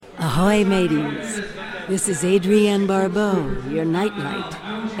Ahoy, mateys! This is Adrienne Barbeau, your nightlight,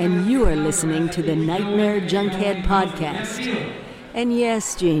 and you are listening to the Nightmare Junkhead Podcast. And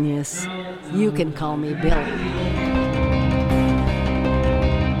yes, genius, you can call me Billy.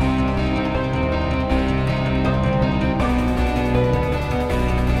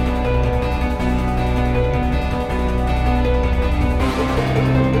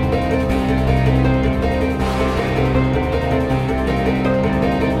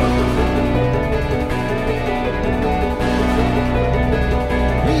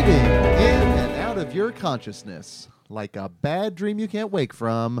 Your consciousness, like a bad dream you can't wake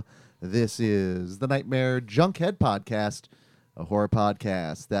from. This is the Nightmare Junkhead Podcast, a horror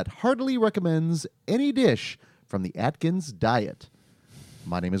podcast that heartily recommends any dish from the Atkins diet.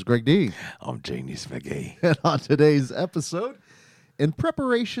 My name is Greg D. I'm Genius McGee. And on today's episode, in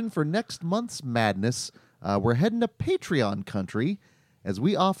preparation for next month's madness, we're heading to Patreon country as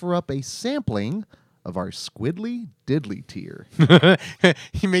we offer up a sampling of our Squidly Diddly tier.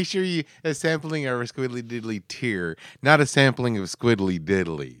 You make sure you a sampling of our Squidly Diddly tier, not a sampling of Squidly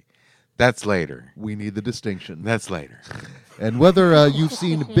Diddly. That's later. We need the distinction. That's later. And whether you've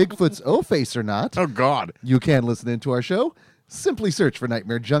seen Bigfoot's O-Face or not, Oh, God. you can listen into our show. Simply search for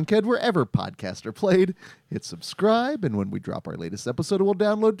Nightmare Junkhead wherever podcasts are played. Hit subscribe, and when we drop our latest episode, it will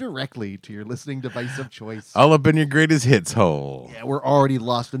download directly to your listening device of choice. All up in your greatest hits hole. Yeah, we're already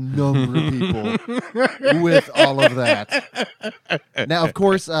lost a number of people with all of that. Now, of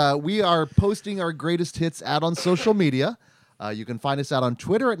course, we are posting our greatest hits out on social media. You can find us out on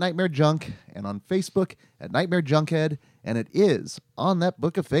Twitter at Nightmare Junk and on Facebook at Nightmare Junkhead. And it is on that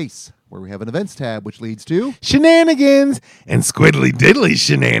book of face where we have an events tab, which leads to Shenanigans and Squidly Diddly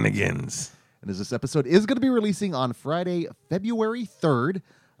shenanigans. And as this episode is going to be releasing on Friday, February 3rd,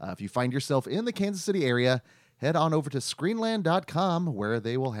 if you find yourself in the Kansas City area, head on over to screenland.com where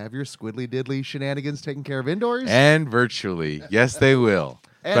they will have your Squidly Diddly shenanigans taken care of indoors. And virtually. Yes, they will.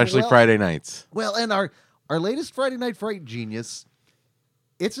 Especially Friday nights. Well, and our latest Friday Night Fright genius,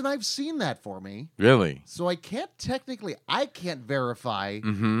 it's an I've seen that for me. Really? So I can't verify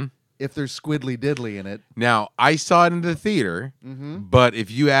if there's Squidly Diddly in it. Now, I saw it in the theater, but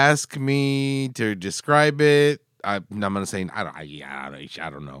if you ask me to describe it, I'm going to say, I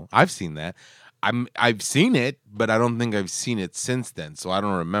don't know. I've seen that. I've seen it, but I don't think I've seen it since then, so I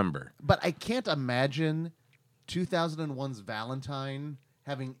don't remember. But I can't imagine 2001's Valentine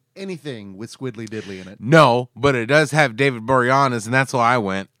having anything with Squidly Diddly in it. No, but it does have David Boreanaz, and that's why I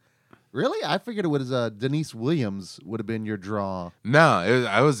went. Really? I figured it was Denise Williams would have been your draw. No,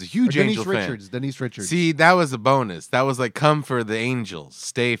 I was a huge Angel fan. Denise Richards. See, that was a bonus. That was like, come for the angels,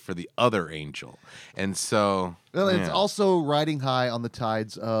 stay for the other angel. And so... Well, it's also riding high on the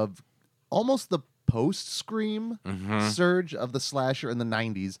tides of almost the post-Scream surge of the slasher in the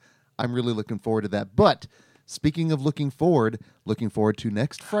 90s. I'm really looking forward to that. But... speaking of looking forward to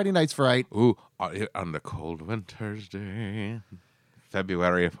next Friday Night's Fright. Ooh, on the cold winter's day,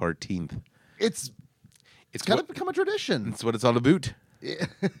 February 14th. It's kind of become a tradition. That's what it's all about.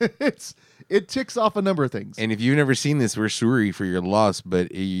 It ticks off a number of things. And if you've never seen this, we're sorry for your loss,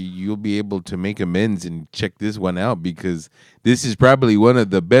 but you'll be able to make amends and check this one out because this is probably one of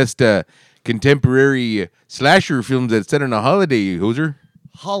the best contemporary slasher films that's set on a holiday, Hoser.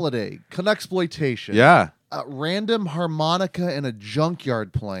 Holiday, Canucksploitation. Yeah. Random harmonica in a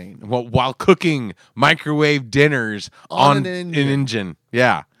junkyard playing. While cooking microwave dinners on an engine.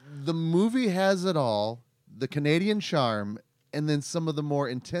 Yeah. The movie has it all, the Canadian charm, and then some of the more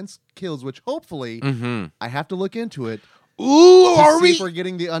intense kills, which hopefully I have to look into it. Ooh, if we're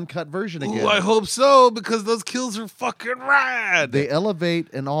getting the uncut version again. Ooh, I hope so, because those kills are fucking rad. They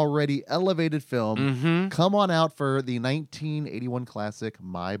elevate an already elevated film. Come on out for the 1981 classic,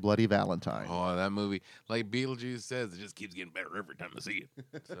 My Bloody Valentine. Oh, that movie, like Beetlejuice says, it just keeps getting better every time I see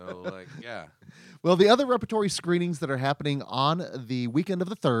it. So, yeah. Well, the other repertory screenings that are happening on the weekend of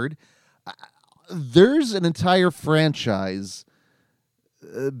the 3rd, there's an entire franchise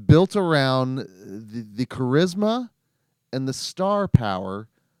built around the charisma and the star power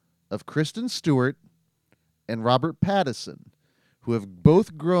of Kristen Stewart and Robert Pattinson, who have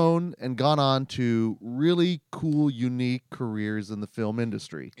both grown and gone on to really cool, unique careers in the film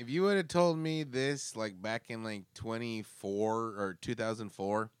industry. If you would have told me this back in 2004 or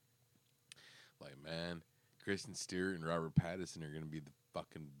 2004, man, Kristen Stewart and Robert Pattinson are going to be the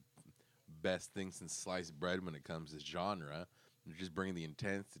fucking best thing since sliced bread when it comes to genre. They're just bringing the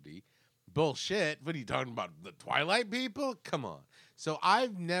intensity. Bullshit. What are you talking about? The Twilight people? Come on. So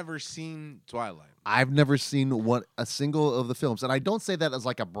I've never seen Twilight. I've never seen a single of the films. And I don't say that as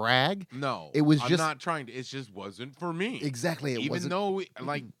like a brag. No. It was I'm not trying to. It just wasn't for me. Exactly. Even though,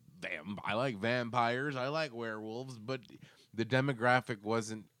 I like vampires, I like werewolves, but the demographic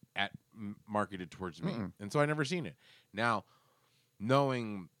wasn't marketed towards me, and so I never seen it. Now,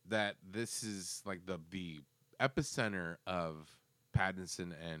 knowing that this is like the epicenter of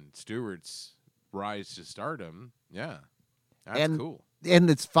Pattinson and Stewart's rise to stardom, yeah, that's cool. And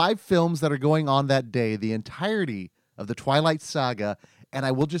it's 5 films that are going on that day, the entirety of the Twilight Saga. And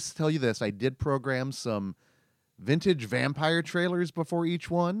I will just tell you this, I did program some vintage vampire trailers before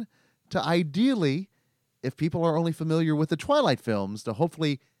each one to ideally, if people are only familiar with the Twilight films, to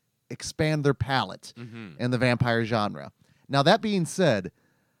hopefully expand their palette in the vampire genre. Now, that being said,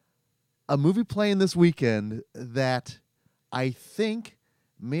 a movie playing this weekend that I think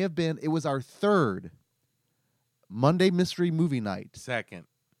may have been, it was our 3rd Monday Mystery Movie Night. 2nd.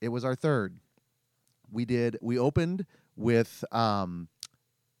 It was our 3rd. We opened with oh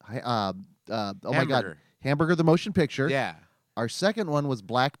my God, Hamburger the Motion Picture. Yeah. Our 2nd one was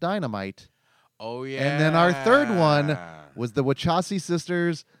Black Dynamite. Oh yeah. And then our 3rd one was the Wachowski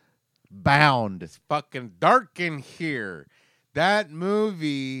sisters, Bound. It's fucking dark in here. That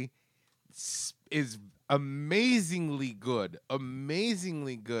movie is amazingly good.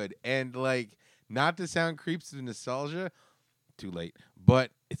 Amazingly good. And like, not to sound creeps of nostalgia, too late,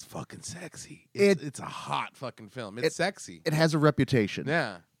 but it's fucking sexy. It's a hot fucking film. It's sexy. It has a reputation.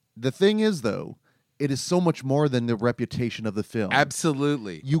 Yeah. The thing is, though, it is so much more than the reputation of the film.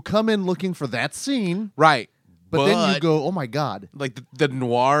 Absolutely. You come in looking for that scene. Right. But then you go, oh my God. Like the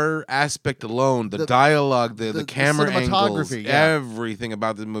noir aspect alone, the dialogue, the camera angles, everything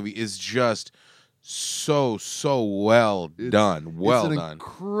about the movie is just so well done. Well done.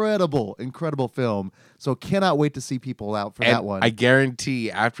 Incredible film. So cannot wait to see people out for that one. I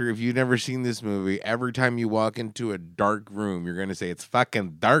guarantee if you've never seen this movie, every time you walk into a dark room, you're going to say, it's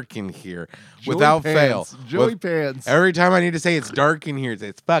fucking dark in here. Without fail. Joey Pants. Every time I need to say it's dark in here,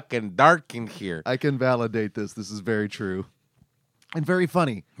 it's fucking dark in here. I can validate this. This is very true. And very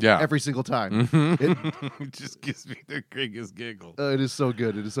funny. Yeah. Every single time. It just gives me the biggest giggle. It is so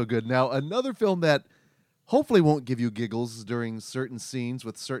good. It is so good. Now, another film that hopefully won't give you giggles during certain scenes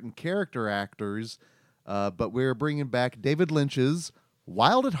with certain character actors, but we're bringing back David Lynch's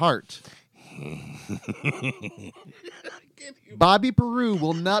Wild at Heart. Bobby Peru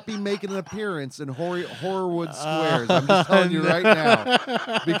will not be making an appearance in Horrorwood Squares. I'm just telling you right now.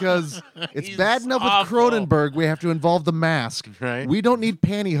 Because it's bad enough with Cronenberg, we have to involve the mask. Right. We don't need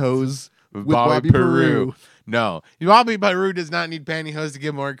pantyhose with Bobby Peru. No. Bobby Peru does not need pantyhose to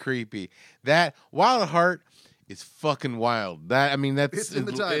get more creepy. That Wild at Heart is fucking wild. That's it's in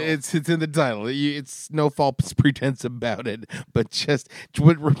the title. It's in the title. It's no false pretense about it, but just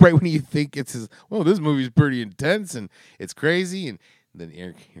right when you think it's this movie's pretty intense and it's crazy, and then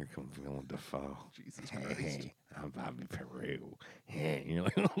here comes Willem Dafoe. Jesus Christ. Hey, I'm Bobby Peru. Hey, and you're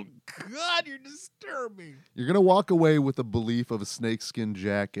like, oh God, you're disturbing. You're gonna walk away with a belief of a snakeskin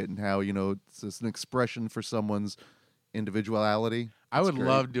jacket and how it's just an expression for someone's individuality. I would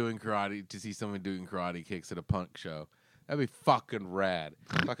love to see someone doing karate kicks at a punk show. That'd be fucking rad.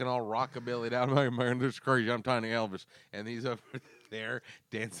 Fucking all rockabilly down my this crazy. I'm Tiny Elvis, and he's over there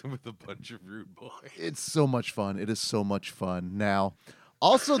dancing with a bunch of rude boys. It's so much fun. It is so much fun. Now,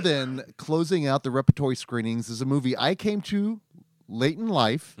 also then closing out the repertory screenings is a movie I came to late in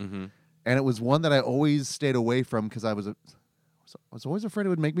life, and it was one that I always stayed away from because I was always afraid it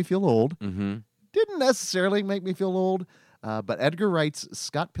would make me feel old. Didn't necessarily make me feel old. But Edgar Wright's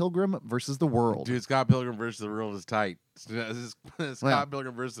Scott Pilgrim versus the World. Dude, Scott Pilgrim versus the World is tight. Scott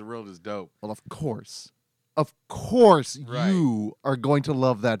Pilgrim versus the World is dope. Well, of course, you are going to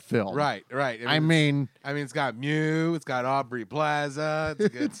love that film. Right. I mean, it's got Mew, it's got Aubrey Plaza,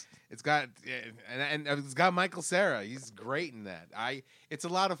 it's got Michael Cera. He's great in that. It's a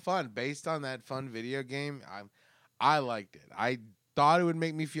lot of fun based on that fun video game. I liked it. I thought it would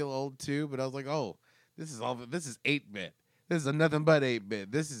make me feel old too, but I was like, oh, this is 8-bit. This is nothing but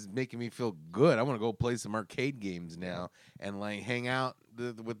 8-bit. This is making me feel good. I want to go play some arcade games now and like hang out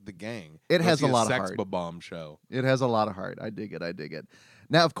with the gang. It has a lot of heart. Bomb show. It has a lot of heart. I dig it.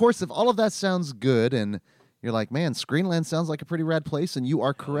 Now, of course, if all of that sounds good and you're like, man, Screenland sounds like a pretty rad place, and you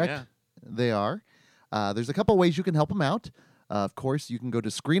are correct. Yeah. They are. There's a couple ways you can help them out. Of course, you can go to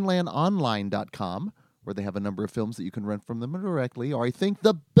screenlandonline.com, where they have a number of films that you can rent from them directly. Or I think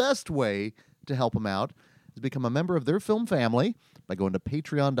the best way to help them out is become a member of their film family by going to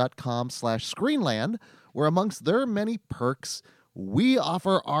patreon.com/Screenland, where amongst their many perks, we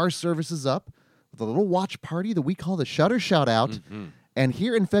offer our services up with a little watch party that we call the Shutter Shout Out. And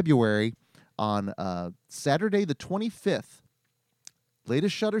here in February, on Saturday the 25th,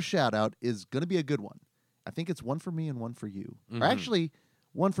 latest Shutter Shout Out is going to be a good one. I think it's one for me and one for you. Or actually,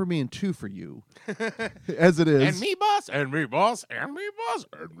 one for me and two for you, as it is. And me, boss, and me, boss, and me, boss,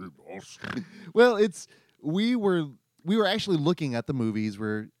 and me, boss. Well, we were actually looking at the movies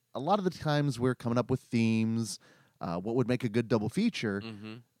where a lot of the times we're coming up with themes, what would make a good double feature,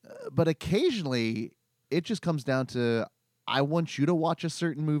 but occasionally it just comes down to I want you to watch a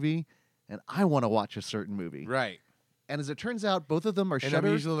certain movie and I want to watch a certain movie. Right. And as it turns out, both of them are And Shudder.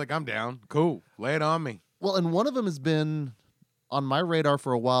 I'm usually like, I'm down. Cool. Lay it on me. Well, and one of them has been on my radar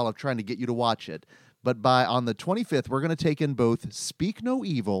for a while of trying to get you to watch it. But on the 25th, we're going to take in both Speak No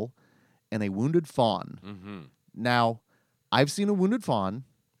Evil and A Wounded Fawn. Mm-hmm. Now, I've seen A Wounded Fawn.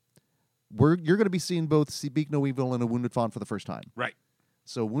 You're going to be seeing both Speak No Evil and A Wounded Fawn for the first time. Right.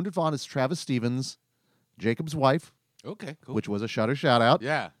 So Wounded Fawn is Travis Stevens, Jacob's wife, Okay, cool. which was a Shudder shout-out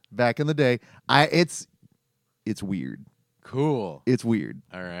Yeah. back in the day. It's weird. Cool. It's weird.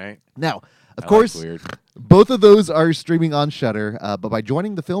 All right. Now, of I course, like weird. both of those are streaming on Shudder, but by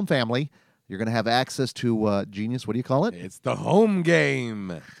joining the film family, you're going to have access to Genius. What do you call it? It's the home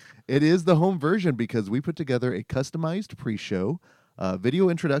game. It is the home version because we put together a customized pre-show, video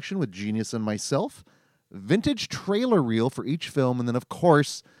introduction with Genius and myself, vintage trailer reel for each film, and then of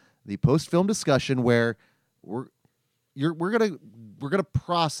course the post-film discussion where we're gonna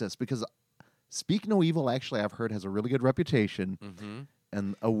process because Speak No Evil actually I've heard has a really good reputation, Mm-hmm.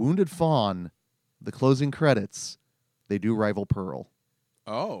 and A Wounded Fawn, the closing credits, they do rival Pearl.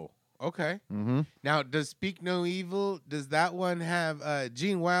 Oh, okay. Mm-hmm. Now, does Speak No Evil, does that one have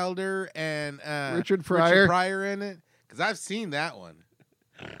Gene Wilder and Richard Pryor in it? Because I've seen that one.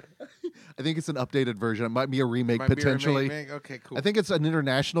 I think it's an updated version. It might be a remake Might be a potentially. remake. Okay, cool. I think it's an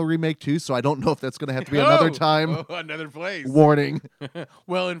international remake too, so I don't know if that's going to have to be another time. Oh, another place. Warning.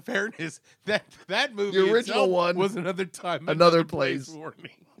 Well, in fairness, that movie The original itself one. was another time, Another place. warning.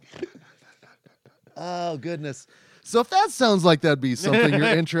 Oh, goodness. So if that sounds like that'd be something you're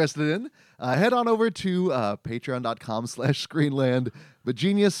interested in, head on over to patreon.com/Screenland. But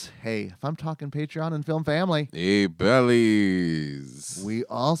Genius, hey, if I'm talking Patreon and Film Family, Hey, bellies. we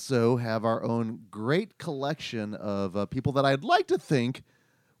also have our own great collection of people that I'd like to think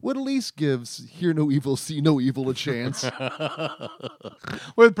would at least give Hear No Evil, See No Evil a chance.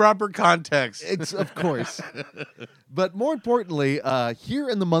 With proper context. It's of course. But more importantly, here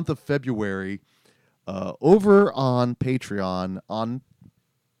in the month of February, over on Patreon,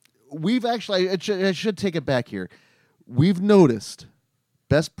 we've actually, I should take it back here. We've noticed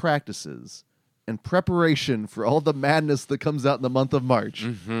best practices and preparation for all the madness that comes out in the month of March.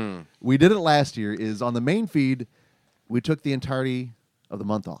 Mm-hmm. We did it last year, is on the main feed, we took the entirety of the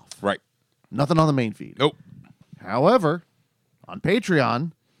month off. Right. Nothing on the main feed. Nope. However, on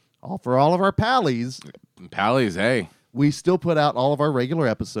Patreon, for all of our pallies, Pallies, hey. we still put out all of our regular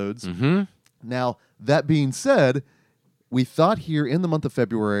episodes. Mm-hmm. Now, that being said, we thought here in the month of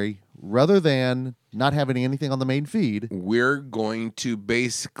February, rather than not having anything on the main feed, We're going to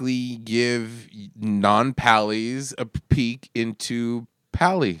basically give non-pallies a peek into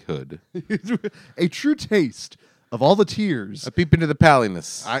pallyhood. a true taste of all the tiers. A peep into the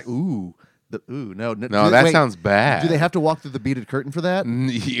palliness. No, No, that sounds bad. Do they have to walk through the beaded curtain for that?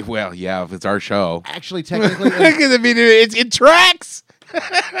 Well, yeah, if it's our show. Actually, technically, Because I mean, it tracks.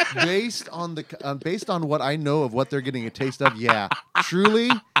 based on what I know of what they're getting a taste of, yeah, truly,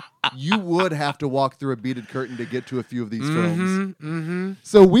 you would have to walk through a beaded curtain to get to a few of these films. Mm-hmm.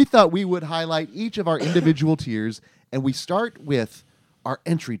 So we thought we would highlight each of our individual tiers, and we start with our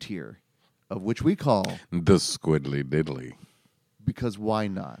entry tier, of which we call The Squiddly Diddly. Because Why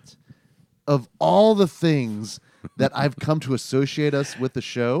Not? Of all the things that I've come to associate us with the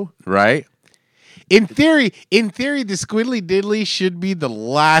show, Right? In theory, the Squiddly Diddly should be the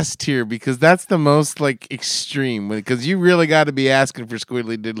last tier because that's the most like extreme. Because you really got to be asking for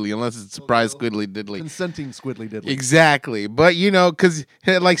Squiddly Diddly unless it's surprise Squiddly Diddly. consenting squiddly diddly. Exactly, but you know, because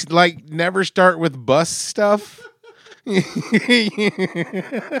like never start with bus stuff.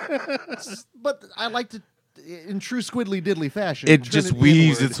 But I like to, in true squiddly diddly fashion, It turn just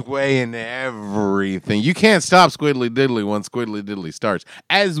weaves inward. its way in everything. You can't stop Squiddly Diddly once Squiddly Diddly starts,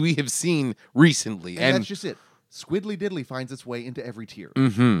 as we have seen recently. And that's just it. Squiddly diddly finds its way into every tier.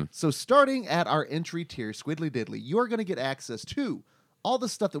 Mhm. So starting at our entry tier, Squiddly Diddly, you're going to get access to all the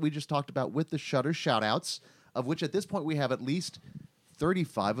stuff that we just talked about with the Shudder shoutouts, of which at this point we have at least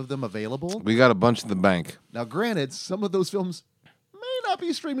 35 of them available. We got a bunch in the bank. Now, granted, some of those films may not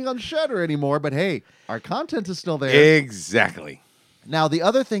be streaming on Shudder anymore, but hey, our content is still there. Exactly. Now, the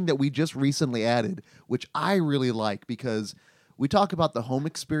other thing that we just recently added, which I really like, because we talk about the home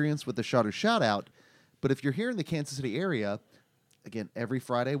experience with the Shudder shoutout, but if you're here in the Kansas City area, again, every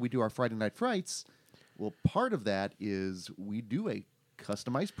Friday we do our Friday Night Frights. Well, part of that is we do a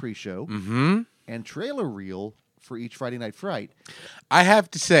customized pre-show Mm-hmm. and trailer reel for each Friday Night Fright. I have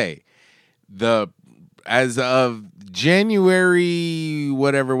to say, as of January,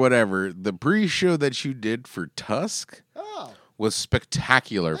 whatever, the pre-show that you did for Tusk Oh, was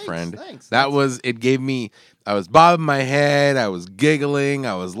spectacular, Thanks, friend. thanks. It gave me, I was bobbing my head, I was giggling,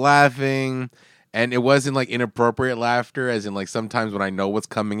 I was laughing, and it wasn't like inappropriate laughter, as in like sometimes when I know what's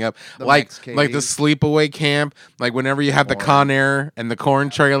coming up, The like Max the Cave. sleepaway camp, like whenever you have the Corn. Con Air and the Corn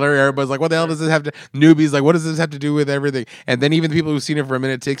trailer, everybody's like, what the hell does this have to, newbies like, what does this have to do with everything? And then even the people who've seen it for a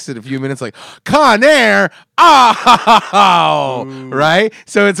minute takes it a few minutes like, Con Air, oh, right?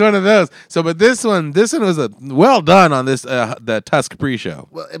 So it's one of those. So, but this one was a well done on this, the Tusk pre-show.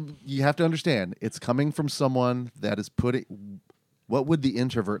 well, you have to understand, it's coming from someone that is putting. What would the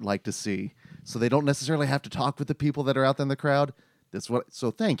introvert like to see? So they don't necessarily have to talk with the people that are out there in the crowd. That's what.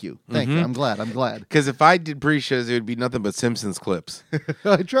 So thank you. Mm-hmm. I'm glad. Because if I did pre-shows, it would be nothing but Simpsons clips.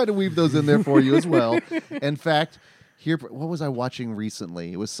 I try to weave those in there for you as well. In fact, here, what was I watching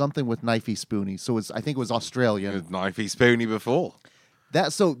recently? It was something with Knifey Spoony. So I think it was Australian. Knifey spoony before.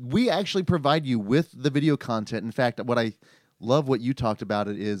 So we actually provide you with the video content. In fact, what I love what you talked about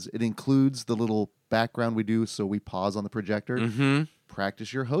it includes the little background we do. So we pause on the projector,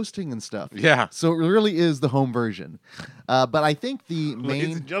 practice your hosting and stuff. Yeah. So it really is the home version. But I think the Ladies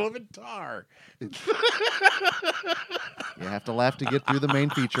main, and gentlemen, Tar. you have to laugh to get through the main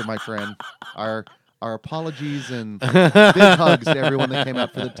feature, my friend. Our apologies and big hugs to everyone that came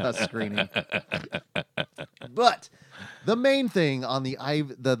out for the Tusk screening. But the main thing on the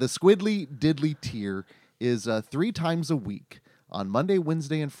Squidly Diddly tier is 3 times a week on Monday,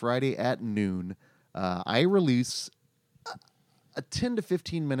 Wednesday, and Friday at noon. I release a 10 to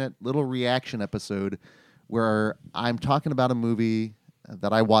 15 minute little reaction episode where I'm talking about a movie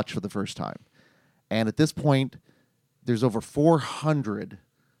that I watched for the first time. And at this point, there's over 400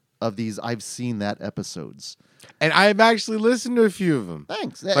 of these I've seen that episodes. And I've actually listened to a few of them.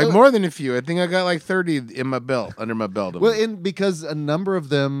 Thanks. Like more than a few. I think I got like 30 in my belt, under my belt. Well, because a number of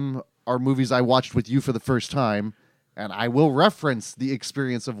them are movies I watched with you for the first time, and I will reference the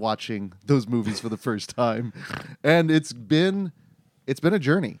experience of watching those movies for the first time. And it's been a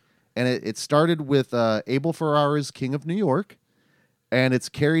journey. And it started with Abel Ferrara's King of New York, and it's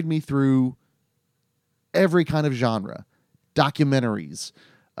carried me through every kind of genre, documentaries,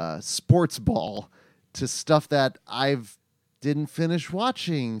 sports ball, to stuff that I've didn't finish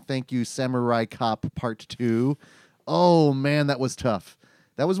watching. Thank you, Samurai Cop Part 2. Oh, man, that was tough.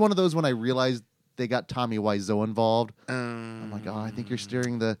 That was one of those when I realized they got Tommy Wiseau involved. I'm like, oh, I think you're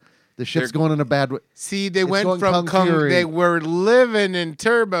steering the ship's going in a bad way. See, they It's went going from Kung Fury. they were living in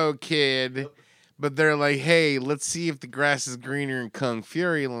Turbo Kid, but they're like, hey, let's see if the grass is greener in Kung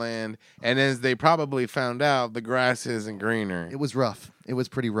Fury Land. And as they probably found out, the grass isn't greener. It was rough. It was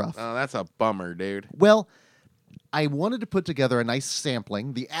pretty rough. Oh, that's a bummer, dude. Well, I wanted to put together a nice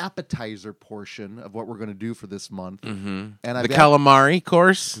sampling, the appetizer portion of what we're going to do for this month. Mm-hmm. And The calamari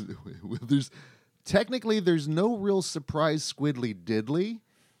course. There's no real surprise squiddly diddly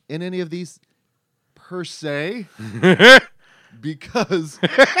in any of these per se, because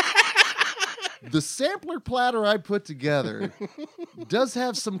the sampler platter I put together does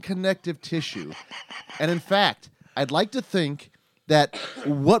have some connective tissue. And in fact, I'd like to think that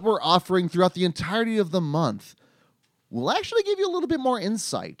what we're offering throughout the entirety of the month will actually give you a little bit more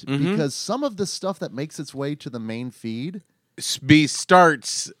insight, because some of the stuff that makes its way to the main feed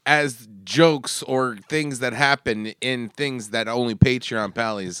Starts as jokes or things that happen in things that only Patreon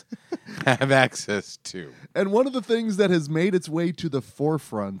pallies have access to. And one of the things that has made its way to the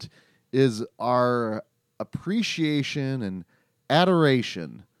forefront is our appreciation and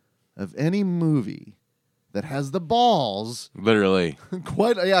adoration of any movie that has the balls, Literally.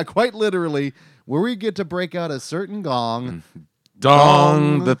 quite literally, where we get to break out a certain gong.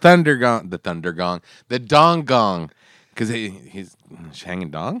 Dong. The thunder gong. The dong gong. Because he's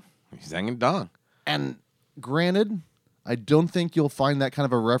hanging dong? He's hanging dong. And granted, I don't think you'll find that kind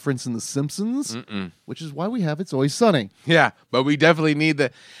of a reference in The Simpsons, which is why we have It's Always Sunny. Yeah, but we definitely need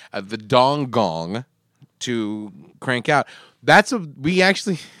the dong gong to crank out. We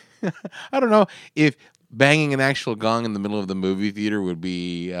actually, I don't know if banging an actual gong in the middle of the movie theater would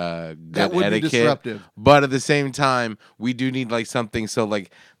be good That would etiquette. be disruptive. But at the same time, we do need like something. So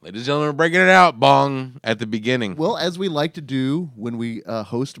like, ladies and gentlemen, we're breaking it out, bong, at the beginning. Well, as we like to do when we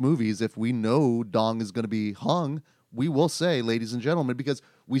host movies, if we know dong is going to be hung, we will say, ladies and gentlemen, because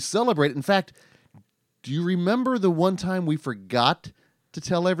we celebrate. In fact, do you remember the one time we forgot to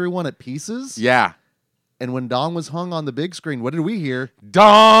tell everyone at Pieces? Yeah. And when dong was hung on the big screen, what did we hear?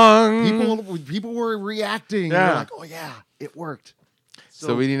 Dong! People were reacting. Yeah. They're like, oh, yeah, it worked.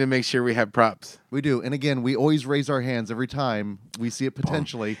 So we need to make sure we have props. We do. And again, we always raise our hands every time we see it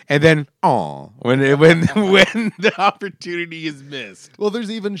potentially. And then, when the opportunity is missed. Well, there's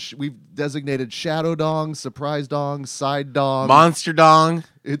even, we've designated shadow dong, surprise dong, side dong. Monster dong.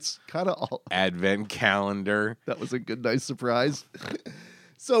 It's kind of all. Advent calendar. That was a good, nice surprise.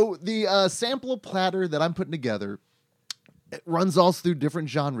 So the sample platter that I'm putting together, it runs all through different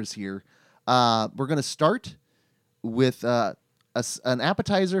genres here. We're going to start with an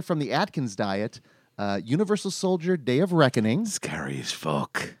appetizer from the Atkins diet, Universal Soldier Day of Reckoning. Scary as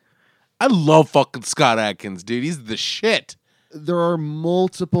fuck. I love fucking Scott Atkins, dude. He's the shit. There are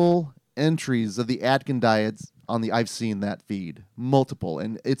multiple entries of the Atkins diets on the I've Seen That feed. Multiple.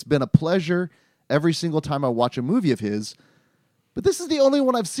 And it's been a pleasure every single time I watch a movie of his. But this is the only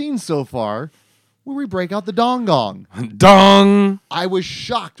one I've seen so far where we break out the dong gong. Dong. I was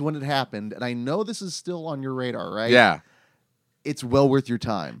shocked when it happened, and I know this is still on your radar, right? Yeah. It's well worth your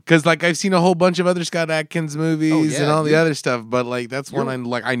time. Because, like, I've seen a whole bunch of other Scott Atkins movies and all the dude. other stuff, but, like, that's one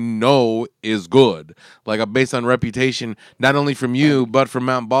I know is good. Like, based on reputation, not only from you, but from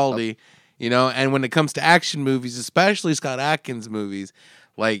Mount Baldy, you know? And when it comes to action movies, especially Scott Atkins movies,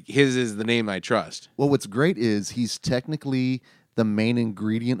 like, his is the name I trust. Well, what's great is he's technically the main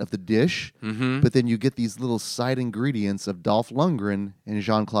ingredient of the dish, but then you get these little side ingredients of Dolph Lundgren and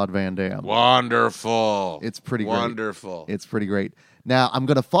Jean-Claude Van Damme. Wonderful. It's pretty great. Wonderful. It's pretty great. Now, I'm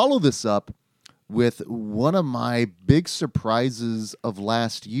going to follow this up with one of my big surprises of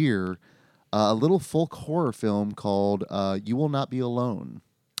last year, a little folk horror film called You Will Not Be Alone.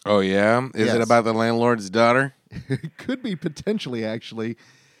 Oh, yeah? Is Yes. it about the landlord's daughter? It could be potentially, actually.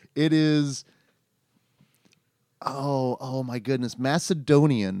 It is... Oh my goodness,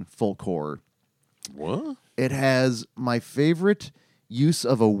 Macedonian folk horror. What? It has my favorite use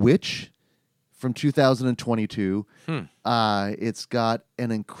of a witch from 2022. It's got an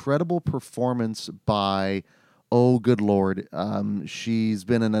incredible performance by, oh, good Lord. She's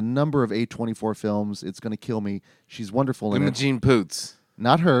been in a number of A24 films. It's going to kill me. She's wonderful in it. Imogen Poots.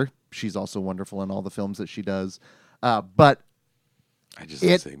 Not her. She's also wonderful in all the films that she does. But I just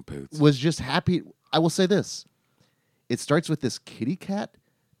love saying Poots. was just happy. I will say this. It starts with this kitty cat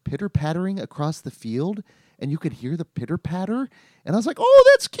pitter-pattering across the field, and you could hear the pitter-patter. And I was like,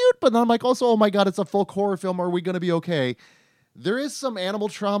 oh, that's cute. But then I'm like, also, oh, my God, it's a folk horror film. Are we going to be okay? There is some animal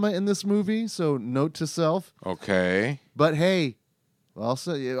trauma in this movie, so note to self. Okay. But, hey,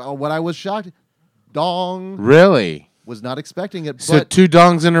 also, what I was shocked, dong. Really? Was not expecting it. So but 2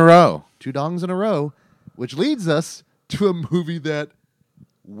 dongs in a row. 2 dongs in a row, which leads us to a movie that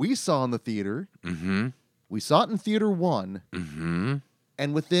we saw in the theater. Mm-hmm. We saw it in Theater 1. Mm-hmm.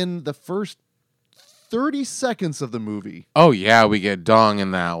 And within the first 30 seconds of the movie. Oh, yeah, we get dong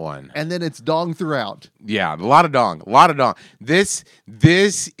in that one. And then it's dong throughout. Yeah, a lot of dong. A lot of dong. This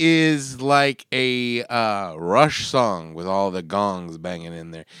is like a Rush song with all the gongs banging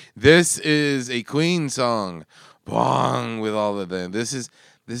in there. This is a Queen song. Bong with all of them. This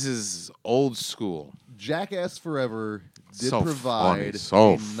is old school. Jackass Forever did So provide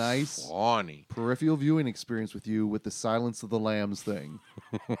funny. a nice Funny. peripheral viewing experience with you with the Silence of the Lambs thing.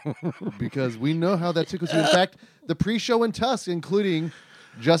 Because we know how that tickles you. In fact, the pre-show in Tusk, including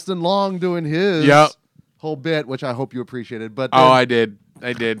Justin Long doing his whole bit, which I hope you appreciated. But I did.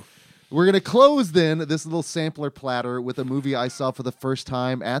 We're going to close then this little sampler platter with a movie I saw for the first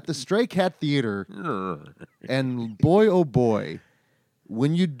time at the Stray Cat Theater. And boy, oh boy,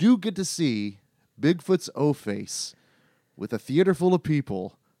 when you do get to see Bigfoot's O-Face with a theater full of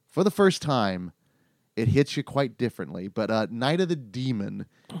people for the first time, it hits you quite differently. But Night of the Demon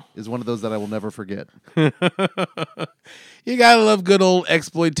is one of those that I will never forget. You gotta love good old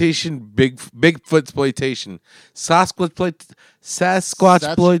exploitation, Bigfoot exploitation, Sasquatch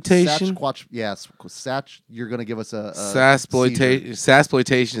exploitation. Sasquatch, yes. You're going to give us a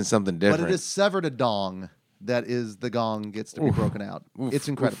Sasploitation is something different. But it is severed a dong. That is the gong gets to be broken out. It's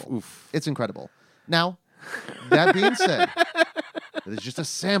incredible. It's incredible. Now, that being said, it's just a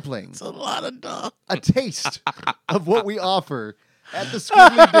sampling. It's a lot of dong. A taste of what we offer at the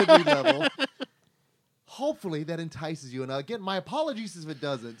Squiggly Diggly level. Hopefully that entices you. And again, my apologies if it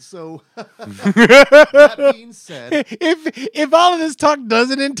doesn't. So that being said, if all of this talk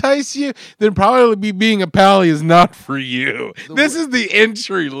doesn't entice you, then probably being a pally is not for you. This is the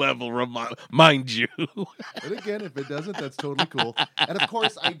entry level, mind you. But again, if it doesn't, that's totally cool. And of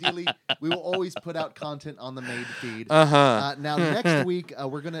course, ideally, we will always put out content on the main feed. Now, next week,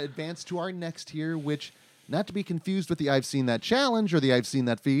 we're going to advance to our next tier, which, not to be confused with the I've Seen That challenge or the I've Seen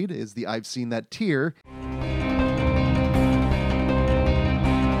That feed, is the I've Seen That tier.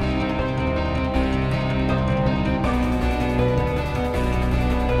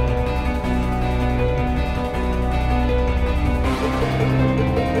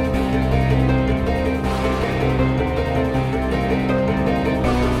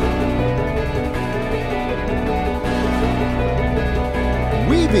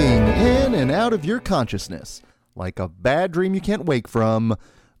 Weaving in and out of your consciousness like a bad dream you can't wake from.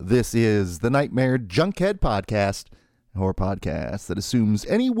 This is the Nightmare Junkhead Podcast, a horror podcast that assumes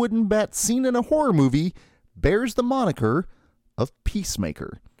any wooden bat seen in a horror movie bears the moniker of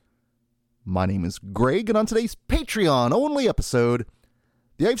Peacemaker. My name is Greg, and on today's Patreon-only episode,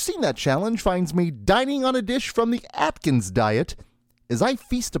 the I've Seen That challenge finds me dining on a dish from the Atkins diet as I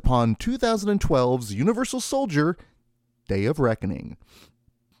feast upon 2012's Universal Soldier Day of Reckoning.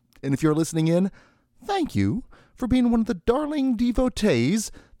 And if you're listening in, thank you for being one of the darling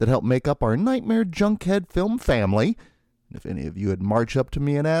devotees that help make up our Nightmare Junkhead film family. And if any of you had marched up to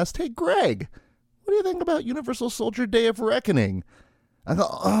me and asked, "Hey, Greg, what do you think about Universal Soldier Day of Reckoning?" I go,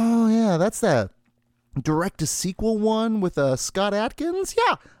 "Oh, yeah, that's that direct-to-sequel one with Scott Adkins?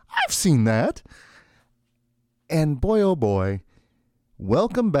 Yeah, I've seen that." And boy, oh boy,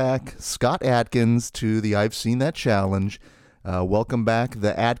 welcome back, Scott Adkins, to the I've Seen That challenge. Welcome back,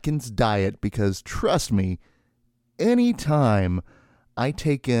 the Atkins diet, because trust me, anytime I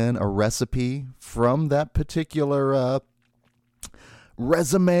take in a recipe from that particular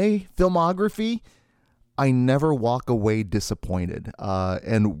resume, filmography, I never walk away disappointed.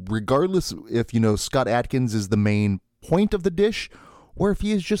 And regardless if, Scott Adkins is the main point of the dish, or if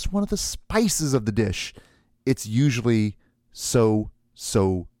he is just one of the spices of the dish, it's usually so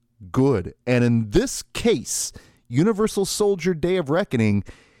good. And in this case, Universal Soldier Day of Reckoning,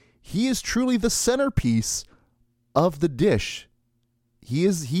 he is truly the centerpiece of the dish.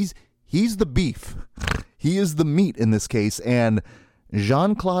 He's the beef. He is the meat in this case, and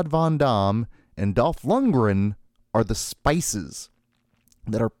Jean-Claude Van Damme and Dolph Lundgren are the spices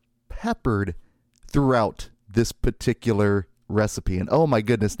that are peppered throughout this particular recipe. And oh my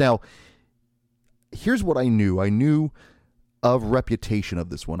goodness. Now, here's what I knew. I knew of reputation of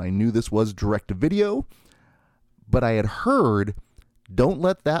this one. I knew this was direct-to-video, but I had heard, don't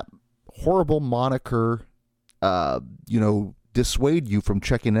let that horrible moniker, dissuade you from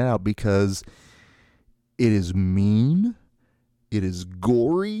checking it out, because it is mean, it is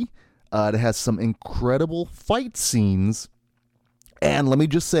gory, it has some incredible fight scenes, and let me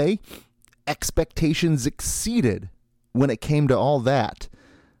just say, expectations exceeded when it came to all that.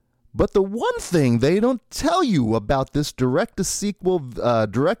 But the one thing they don't tell you about this direct-to-sequel,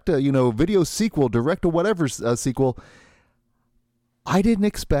 video sequel, direct-to-whatever sequel, I didn't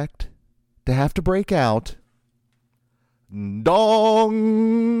expect to have to break out,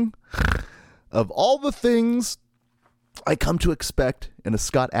 dong, of all the things I come to expect in a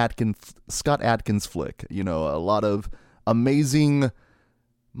Scott Adkins flick. A lot of amazing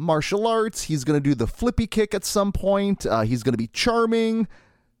martial arts. He's going to do the flippy kick at some point. He's going to be charming.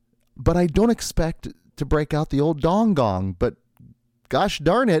 But I don't expect to break out the old dong gong. But gosh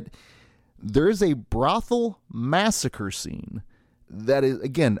darn it, there is a brothel massacre scene that is,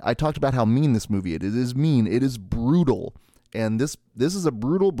 again, I talked about how mean this movie is. It is mean. It is brutal. And this is a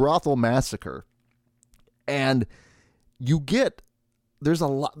brutal brothel massacre. And there is a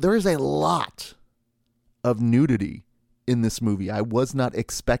lot of nudity in this movie. I was not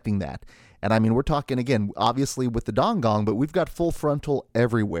expecting that. And I mean, we're talking, again, obviously with the dong gong, but we've got full frontal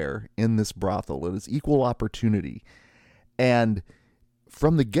everywhere in this brothel. It is equal opportunity. And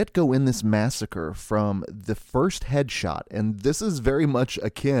from the get-go in this massacre, from the first headshot, and this is very much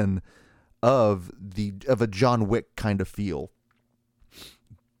akin of a John Wick kind of feel.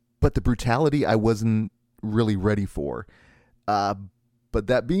 But the brutality I wasn't really ready for. But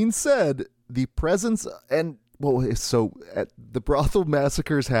that being said, the presence and so at the brothel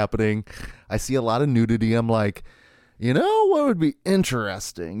massacre is happening. I see a lot of nudity. I'm like, what would be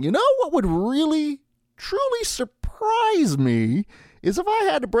interesting? What would really, truly surprise me is if I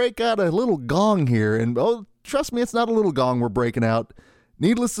had to break out a little gong here. And trust me, it's not a little gong we're breaking out.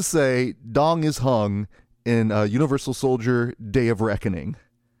 Needless to say, dong is hung in Universal Soldier Day of Reckoning.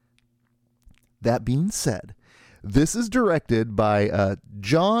 That being said, this is directed by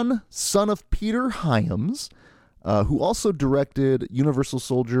John, son of Peter Hyams, who also directed Universal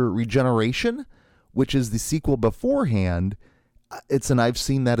Soldier Regeneration, which is the sequel beforehand. I've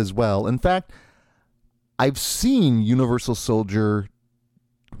seen that as well. In fact, I've seen Universal Soldier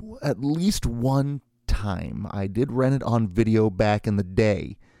at least one time. I did rent it on video back in the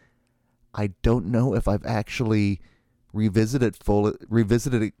day. I don't know if I've actually revisited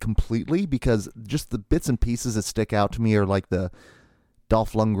it completely, because just the bits and pieces that stick out to me are like the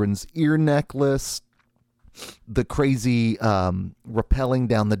Dolph Lundgren's ear necklace, the crazy rappelling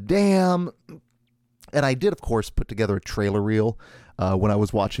down the dam. And I did, of course, put together a trailer reel when I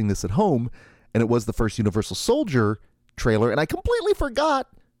was watching this at home, and it was the first Universal Soldier trailer, and I completely forgot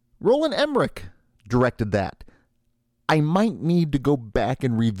Roland Emmerich directed that. I might need to go back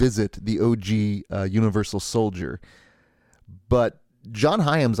and revisit the OG Universal Soldier. But John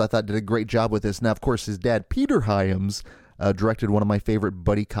Hyams, I thought, did a great job with this. Now, of course, his dad, Peter Hyams, directed one of my favorite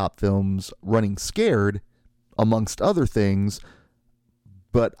buddy cop films, Running Scared, amongst other things.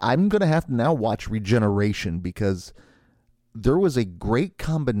 But I'm going to have to now watch Regeneration because there was a great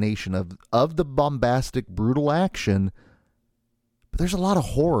combination of the bombastic, brutal action, but there's a lot of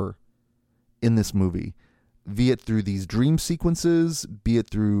horror in this movie, be it through these dream sequences, be it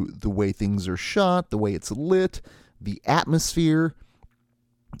through the way things are shot, the way it's lit, the atmosphere.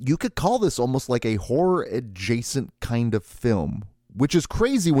 You could call this almost like a horror-adjacent kind of film, which is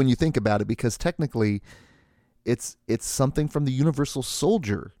crazy when you think about it because technically it's something from the Universal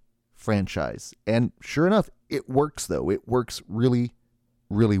Soldier franchise. And sure enough, it works, though. It works really,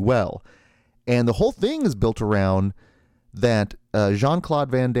 really well. And the whole thing is built around that Jean-Claude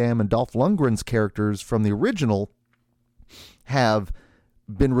Van Damme and Dolph Lundgren's characters from the original have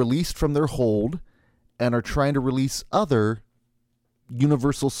been released from their hold and are trying to release other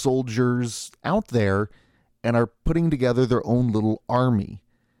Universal soldiers out there and are putting together their own little army.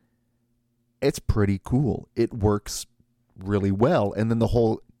 It's pretty cool. It works really well. And then the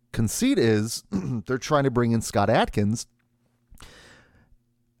whole conceit is they're trying to bring in Scott Adkins.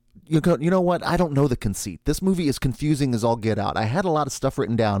 You know what? I don't know the conceit. This movie is confusing as all get out. I had a lot of stuff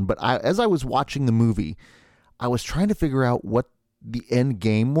written down, but as I was watching the movie, I was trying to figure out what the end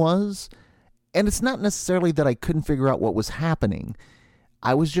game was. And it's not necessarily that I couldn't figure out what was happening.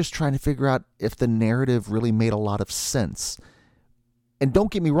 I was just trying to figure out if the narrative really made a lot of sense. And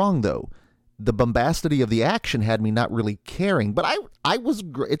don't get me wrong, though. The bombacity of the action had me not really caring, but I was.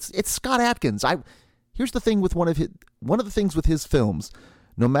 It's Scott Adkins. Here's the thing with one of the things with his films.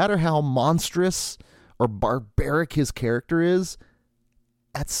 No matter how monstrous or barbaric his character is,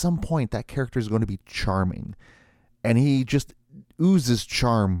 at some point that character is going to be charming, and he just oozes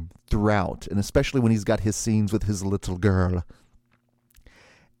charm throughout, and especially when he's got his scenes with his little girl.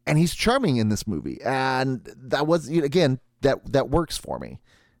 And he's charming in this movie, and that was, again, that works for me.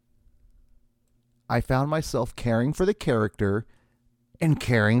 I found myself caring for the character and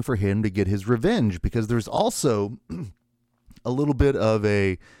caring for him to get his revenge, because there's also a little bit of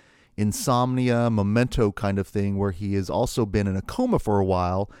a insomnia, Memento kind of thing, where he has also been in a coma for a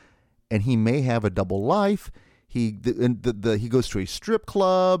while, and he may have a double life. He goes to a strip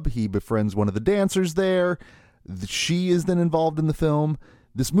club. He befriends one of the dancers there. She is then involved in the film.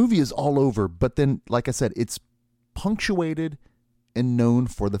 This movie is all over, but then, like I said, it's punctuated and known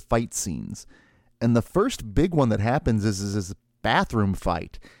for the fight scenes. And the first big one that happens is this bathroom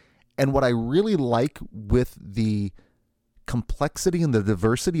fight. And what I really like with the complexity and the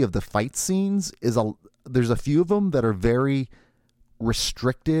diversity of the fight scenes is there's a few of them that are very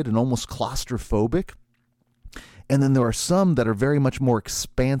restricted and almost claustrophobic. And then there are some that are very much more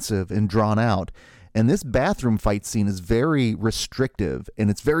expansive and drawn out. And this bathroom fight scene is very restrictive and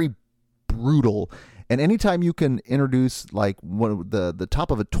it's very brutal. And anytime you can introduce like the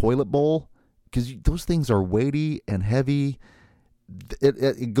top of a toilet bowl, because those things are weighty and heavy,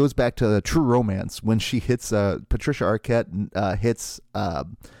 it goes back to True Romance when she hits Patricia Arquette hits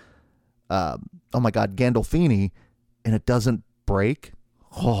Gandolfini, and it doesn't break.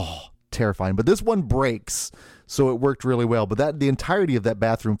 Oh, terrifying. But this one breaks, so it worked really well. But the entirety of that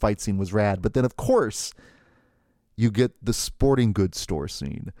bathroom fight scene was rad. But then, of course, you get the sporting goods store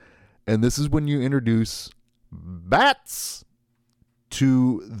scene, and this is when you introduce bats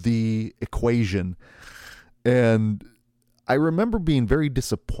to the equation. And I remember being very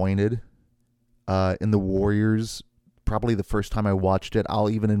disappointed in the Warriors. Probably the first time I watched it, I'll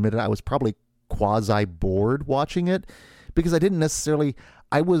even admit it, I was probably quasi-bored watching it, because I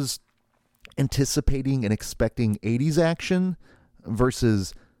was anticipating and expecting 80s action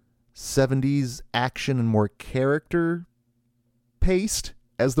versus 70s action and more character-paced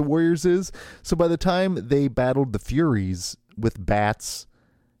as the Warriors is. So by the time they battled the Furies with bats,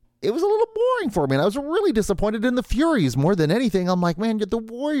 it was a little boring for me, and I was really disappointed in the Furies more than anything. I'm like, man, the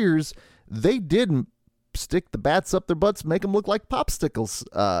Warriors, they did stick the bats up their butts, make them look like popsicles.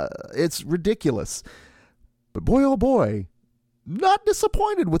 It's ridiculous. But boy, oh boy, not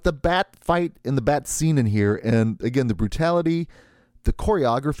disappointed with the bat fight and the bat scene in here. And again, the brutality, the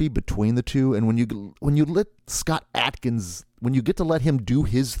choreography between the two, and when you let Scott Adkins, when you get to let him do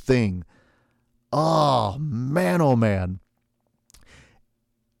his thing, oh man.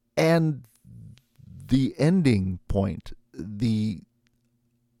 And the ending point,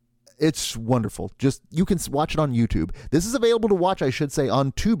 it's wonderful. Just, you can watch it on YouTube. This is available to watch, I should say,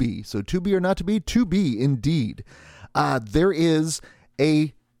 on Tubi. So Tubi or not to be, Tubi indeed. There is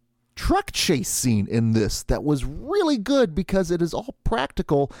a truck chase scene in this that was really good because it is all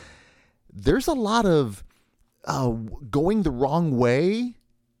practical. There's a lot of going the wrong way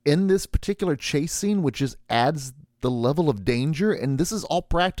in this particular chase scene, which just adds the level of danger. And this is all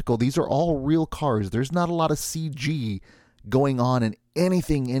practical. These are all real cars. There's not a lot of CG going on in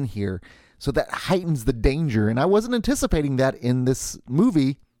anything in here. So that heightens the danger. And I wasn't anticipating that in this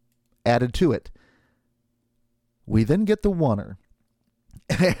movie added to it. We then get the oneer.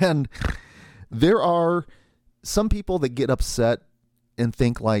 And there are some people that get upset and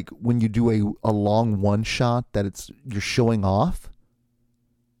think like when you do a long one shot that you're showing off.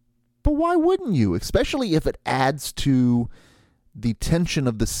 But why wouldn't you? Especially if it adds to the tension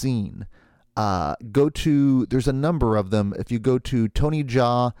of the scene. There's a number of them. If you go to Tony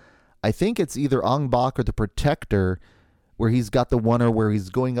Jaa, I think it's either Ong Bak or The Protector, where he's got the oneer where he's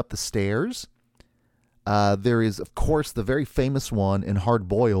going up the stairs. There is, of course, the very famous one in Hard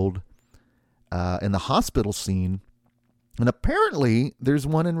Boiled, in the hospital scene. And apparently there's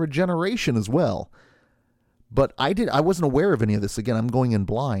one in Regeneration as well. But I wasn't aware of any of this. Again, I'm going in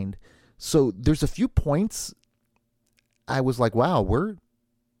blind. So there's a few points I was like, wow,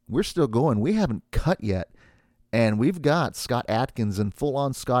 we're still going. We haven't cut yet. And we've got Scott Adkins in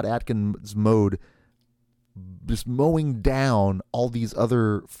full-on Scott Adkins mode just mowing down all these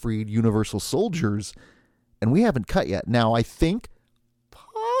other freed Universal soldiers, and we haven't cut yet. Now, I think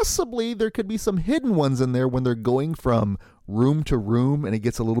possibly there could be some hidden ones in there when they're going from room to room and it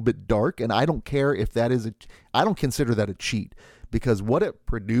gets a little bit dark, and I don't care if that is I don't consider that a cheat, because what it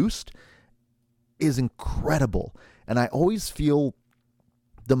produced is incredible. And I always feel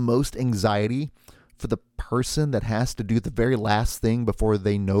the most anxiety for the person that has to do the very last thing before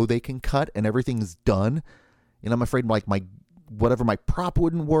they know they can cut and everything's done. And I'm afraid like my prop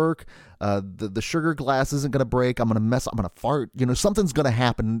wouldn't work. The sugar glass isn't going to break. I'm going to fart. Something's going to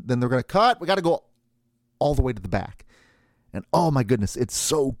happen. Then they're going to cut. We got to go all the way to the back. And oh my goodness, it's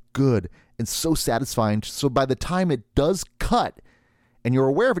so good and so satisfying. So by the time it does cut and you're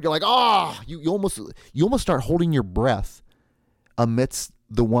aware of it, you're like, you almost start holding your breath amidst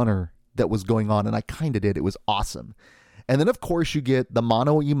the oneer that was going on. And I kind of did. It was awesome. And then, of course, you get the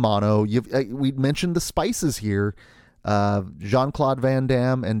mano y mano. We mentioned the spices here. Jean-Claude Van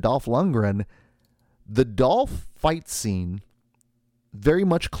Damme and Dolph Lundgren. The Dolph fight scene, very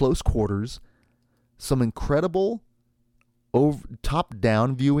much close quarters. Some incredible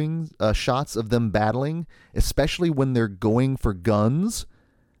top-down viewing shots of them battling, especially when they're going for guns.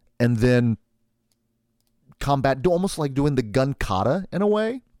 And then combat, almost like doing the gun kata in a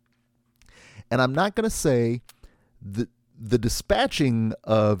way. And I'm not going to say the dispatching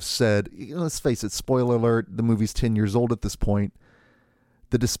of said, let's face it, spoiler alert, the movie's 10 years old at this point.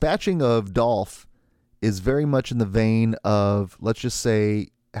 The dispatching of Dolph is very much in the vein of, let's just say,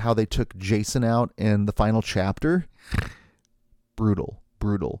 how they took Jason out in the final chapter. Brutal.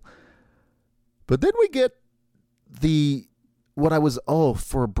 But then we get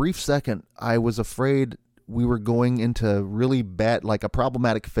for a brief second, I was afraid we were going into really bad, like a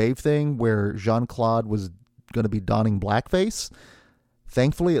problematic fave thing where Jean-Claude was going to be donning blackface.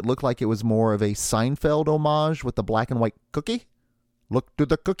 Thankfully, it looked like it was more of a Seinfeld homage with the black and white cookie. Look to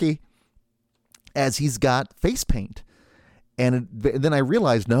the cookie. As he's got face paint. And then I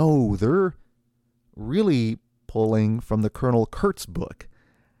realized, no, they're really pulling from the Colonel Kurtz book.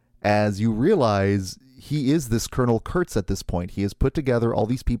 As you realize, he is this Colonel Kurtz at this point. He has put together all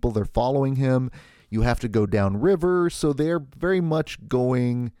these people. They're following him. You have to go downriver. So they're very much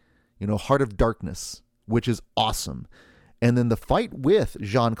going, Heart of Darkness, which is awesome. And then the fight with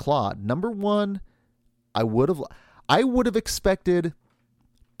Jean-Claude. Number one, I would have expected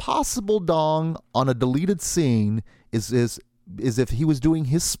possible dong on a deleted scene is if he was doing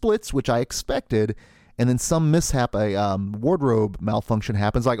his splits, which I expected, and then some mishap, a wardrobe malfunction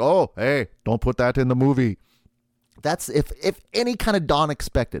happens, like, oh, hey, don't put that in the movie. That's if any kind of dong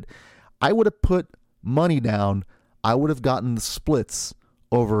expected. I would have put money down. I would have gotten the splits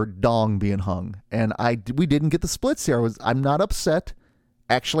over dong being hung, and we didn't get the splits here. I'm not upset.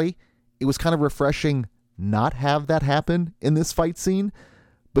 Actually, it was kind of refreshing not have that happen in this fight scene,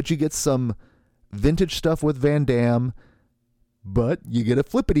 but you get some vintage stuff with Van Damme, but you get a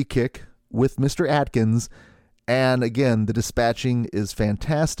flippity kick with Mr. Atkins, and again, the dispatching is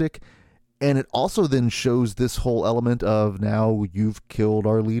fantastic, and it also then shows this whole element of, now you've killed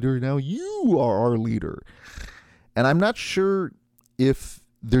our leader, now you are our leader. And I'm not sure if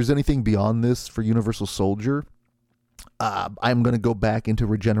there's anything beyond this for Universal Soldier. I'm going to go back into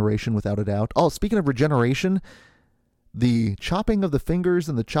Regeneration without a doubt. Oh, speaking of Regeneration, the chopping of the fingers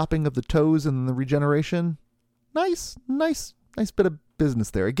and the chopping of the toes and the Regeneration, nice bit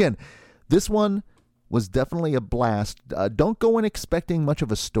business there. Again, this one was definitely a blast. Don't go in expecting much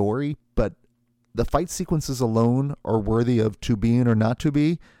of a story, but the fight sequences alone are worthy of to be or not to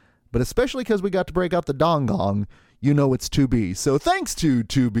be. But especially because we got to break out the dong gong, you know it's to be. So thanks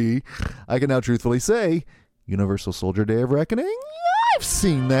to be, I can now truthfully say, Universal Soldier Day of Reckoning, I've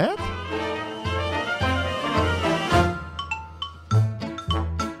seen that.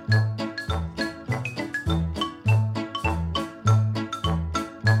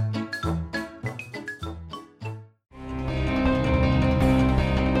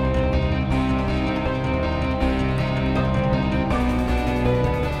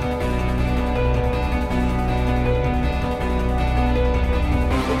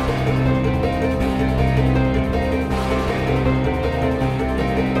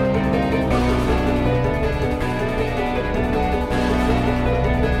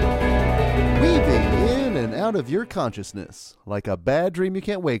 Of your consciousness, like a bad dream you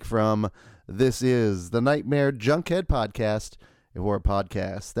can't wake from. This is the Nightmare Junkhead Podcast, a horror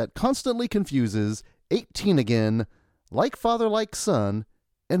podcast that constantly confuses 18 again, like father, like son,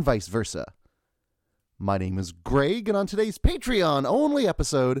 and vice versa. My name is Greg, and on today's Patreon-only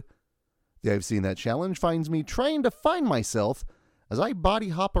episode, the I've Seen That Challenge finds me trying to find myself as I body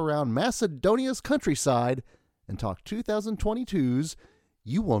hop around Macedonia's countryside and talk 2022's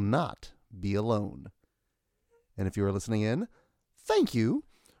You Will Not Be Alone. And if you are listening in, thank you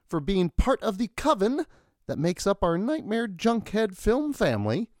for being part of the coven that makes up our Nightmare Junkhead film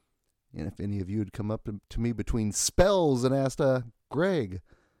family. And if any of you had come up to me between spells and asked, Greg,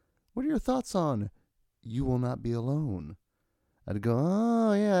 what are your thoughts on You Will Not Be Alone? I'd go,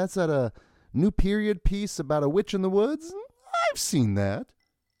 oh, yeah, that's a new period piece about a witch in the woods. I've seen that.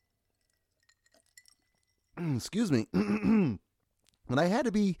 Excuse me. And I had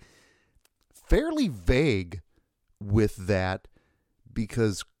to be fairly vague with that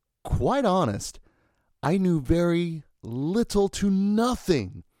because, quite honest, I knew very little to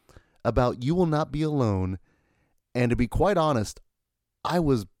nothing about You Will Not Be Alone, and to be quite honest, I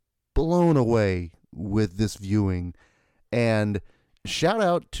was blown away with this viewing. And shout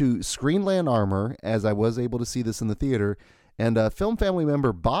out to Screenland Armor, as I was able to see this in the theater, and a film family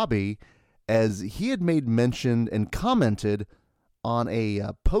member, Bobby, as he had made mention and commented on a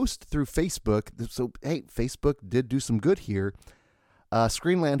post through Facebook. So, hey, Facebook did do some good here.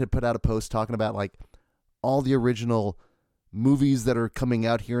 Screenland had put out a post talking about like all the original movies that are coming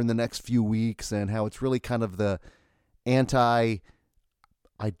out here in the next few weeks and how it's really kind of the I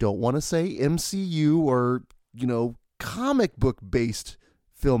don't want to say MCU or, comic book based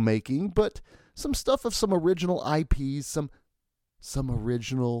filmmaking, but some stuff of some original IPs, some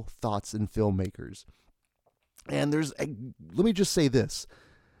original thoughts in filmmakers. And let me just say this,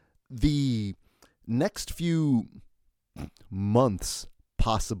 the next few months,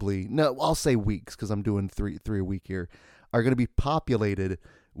 possibly, no, I'll say weeks, because I'm doing three a week here, are going to be populated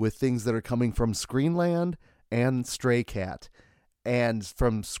with things that are coming from Screenland and Stray Cat. And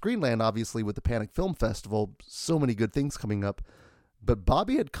from Screenland, obviously, with the Panic Film Festival, so many good things coming up. But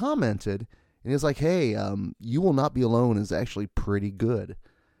Bobby had commented, and he was like, hey, You Will Not Be Alone is actually pretty good.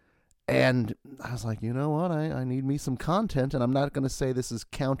 And I was like, you know what? I need me some content, and I'm not going to say this is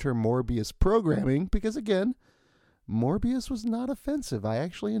counter Morbius programming, because, again, Morbius was not offensive. I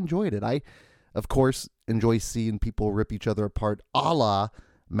actually enjoyed it. I, of course, enjoy seeing people rip each other apart, a la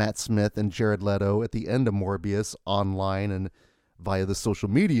Matt Smith and Jared Leto at the end of Morbius online and via the social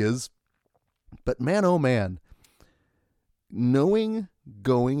medias. But man, oh man, knowing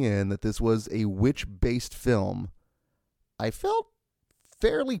going in that this was a witch-based film, I felt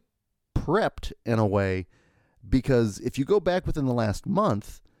fairly prepped in a way, because if you go back within the last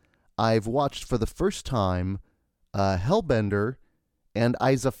month, I've watched for the first time Hellbender and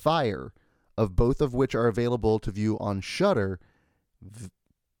Eyes of Fire, of both of which are available to view on Shudder.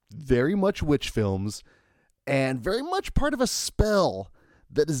 Very much witch films, and very much part of a spell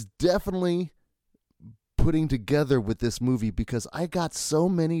that is definitely putting together with this movie, because I got so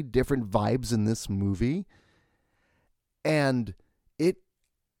many different vibes in this movie, and it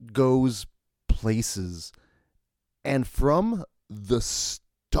goes places. And from the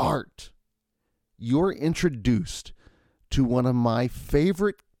start, you're introduced to one of my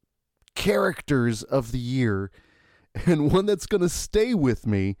favorite characters of the year, and one that's going to stay with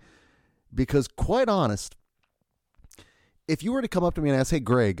me, because, quite honest, if you were to come up to me and ask, hey,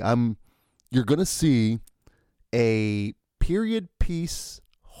 Greg, you're going to see a period piece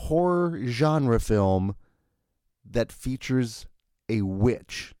horror genre film that features a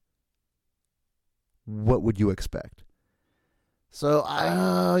witch, what would you expect? So,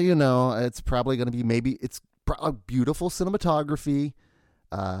 it's probably going to be, maybe it's beautiful cinematography,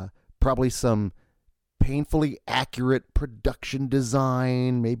 probably some painfully accurate production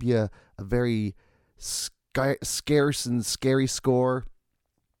design, maybe a very scarce and scary score.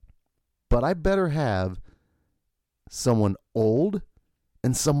 But I better have someone old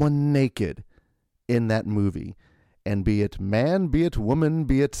and someone naked in that movie. And be it man, be it woman,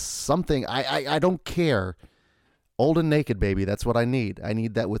 be it something, I don't care. Old and naked, baby, that's what I need. I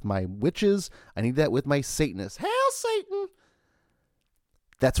need that with my witches. I need that with my Satanists. Hail Satan!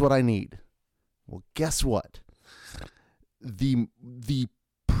 That's what I need. Well, guess what? The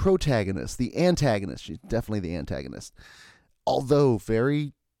protagonist, the antagonist, she's definitely the antagonist. Although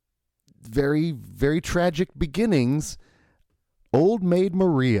very, very, very tragic beginnings, Old Maid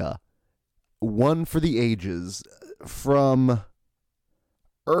Maria, one for the ages. From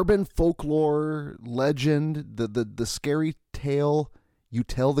urban folklore legend, the scary tale you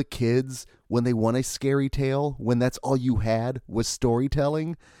tell the kids when they want a scary tale, when that's all you had was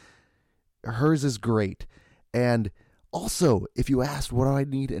storytelling. Hers is great. And also, if you asked what do I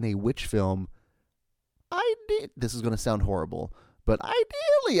need in a witch film, this is going to sound horrible, but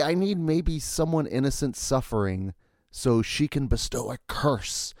ideally I need maybe someone innocent suffering so she can bestow a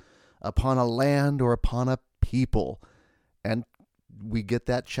curse upon a land or upon a people. And we get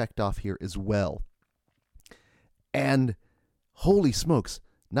that checked off here as well. And holy smokes,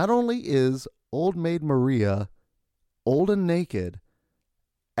 not only is Old Maid Maria old and naked,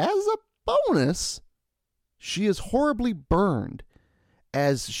 as a bonus, she is horribly burned,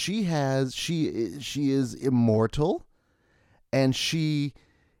 as she is immortal, and the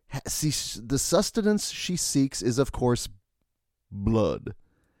sustenance she seeks is, of course, blood.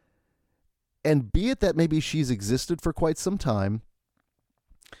 And be it that maybe she's existed for quite some time,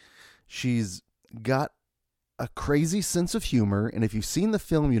 she's got a crazy sense of humor, and if you've seen the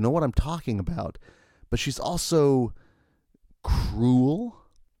film, you know what I'm talking about, but she's also cruel.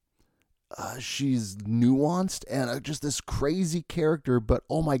 She's nuanced and just this crazy character, but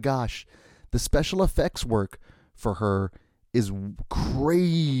oh my gosh, the special effects work for her is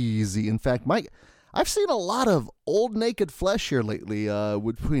crazy. In fact, I've seen a lot of old naked flesh here lately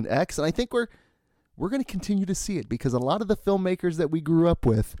between X, and I think we're going to continue to see it because a lot of the filmmakers that we grew up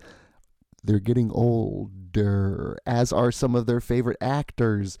with, they're getting older, as are some of their favorite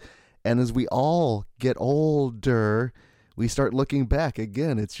actors. And as we all get older, we start looking back.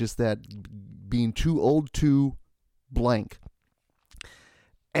 Again, it's just that being too old to blank.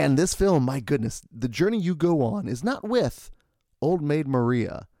 And this film, my goodness, the journey you go on is not with Old Maid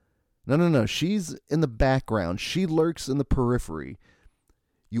Maria. No. She's in the background. She lurks in the periphery.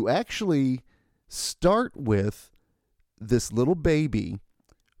 You actually start with this little baby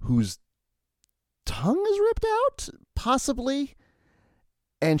whose tongue is ripped out, possibly,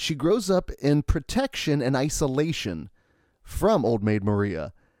 and she grows up in protection and isolation from Old Maid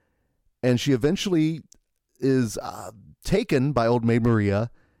Maria. And she eventually is taken by Old Maid Maria,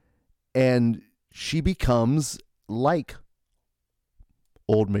 and she becomes like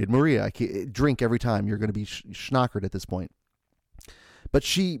Old Maid Maria. I can't drink every time. You're going to be schnockered at this point. But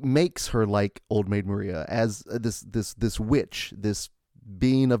she makes her like Old Maid Maria as this witch, this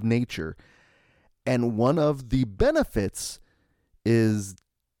being of nature. And one of the benefits is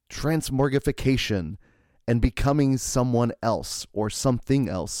transmogrification and becoming someone else or something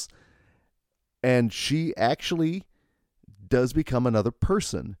else. And she actually does become another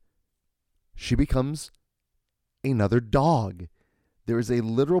person. She becomes another dog. There is a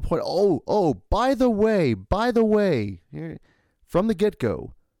literal point. Oh, by the way, from the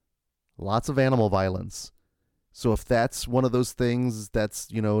get-go, lots of animal violence. So if that's one of those things that's,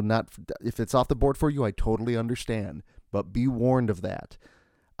 not, if it's off the board for you, I totally understand. But be warned of that.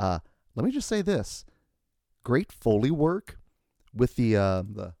 Let me just say this. Great Foley work with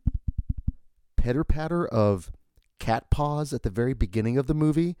the pitter-patter of cat paws at the very beginning of the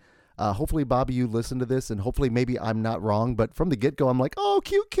movie. Hopefully, Bobby, you listen to this, and hopefully maybe I'm not wrong, but from the get-go, I'm like, oh,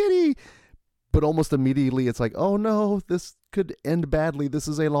 cute kitty. But almost immediately, it's like, oh, no, this could end badly. This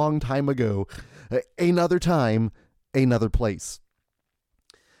is a long time ago. Another time, another place.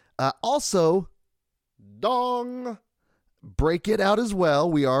 Also, dong, break it out as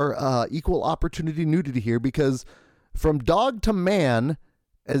well. We are equal opportunity nudity here because from dog to man,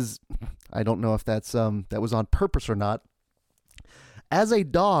 as I don't know if that's that was on purpose or not. As a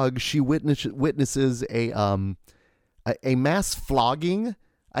dog, she witnesses a mass flogging,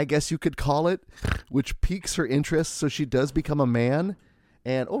 I guess you could call it, which piques her interest, so she does become a man.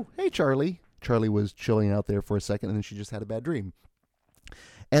 And, oh, hey, Charlie. Charlie was chilling out there for a second, and then she just had a bad dream.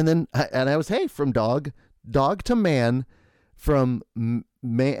 And I was, hey, from dog to man, from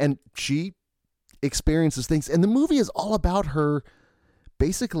man, and she experiences things. And the movie is all about her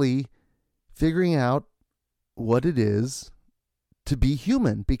basically figuring out what it is to be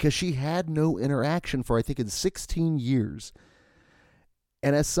human, because she had no interaction for, I think, it's 16 years.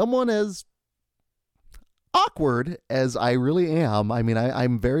 And as someone as awkward as I really am, I mean,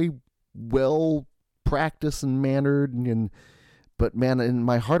 I'm very well practiced and mannered, but man, in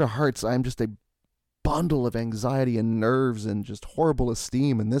my heart of hearts, I'm just a bundle of anxiety and nerves and just horrible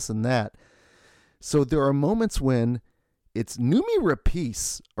esteem and this and that. So there are moments when it's Noomi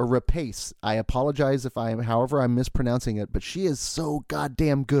Rapace, or Rapace. I apologize if however I'm mispronouncing it, but she is so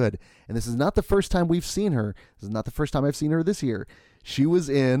goddamn good. And this is not the first time we've seen her. This is not the first time I've seen her this year. She was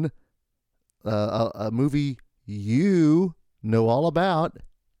in a movie you know all about,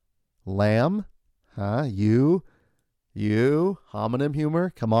 Lamb. Huh? You, homonym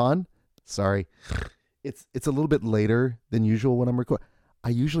humor. Come on. Sorry. It's a little bit later than usual when I'm recording. I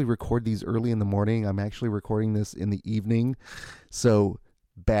usually record these early in the morning. I'm actually recording this in the evening. So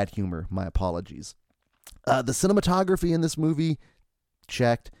bad humor. My apologies. The cinematography in this movie,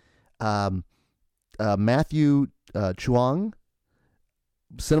 checked. Matthew Chuang,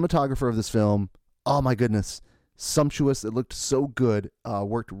 cinematographer of this film. Oh my goodness. Sumptuous. It looked so good.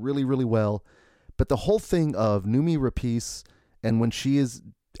 Worked really, really well. But the whole thing of Noomi Rapace, and when she is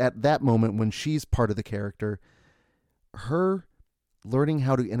at that moment, when she's part of the character, her learning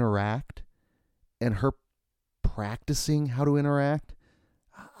how to interact and her practicing how to interact,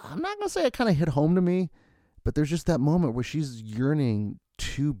 I'm not going to say it kind of hit home to me, but there's just that moment where she's yearning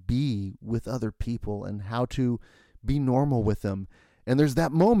to be with other people and how to be normal with them. And there's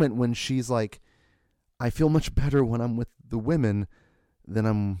that moment when she's like, I feel much better when I'm with the women than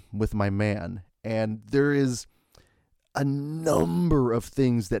I'm with my man. And there is a number of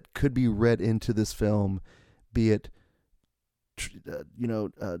things that could be read into this film, be it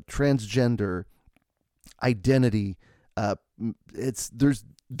transgender identity. This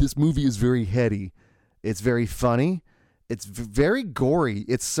movie is very heady. It's very funny. It's very gory.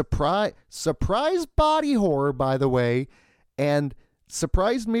 It's surprise body horror, by the way, and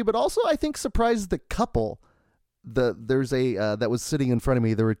surprised me, but also I think surprised the couple. There's a that was sitting in front of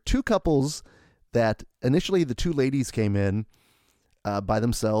me. There were two couples that initially the two ladies came in by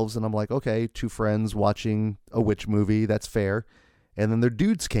themselves, and I'm like, okay, two friends watching a witch movie, that's fair. And then their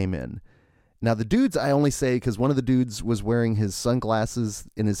dudes came in. Now the dudes, I only say because one of the dudes was wearing his sunglasses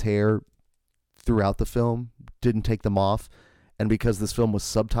in his hair throughout the film, didn't take them off, and because this film was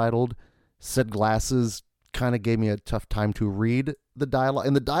subtitled, said glasses kind of gave me a tough time to read the dialogue.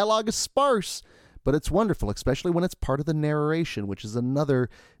 And the dialogue is sparse, but it's wonderful, especially when it's part of the narration, which is another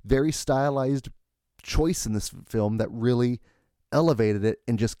very stylized choice in this film that really elevated it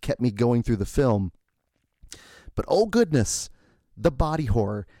and just kept me going through the film. But oh goodness, the body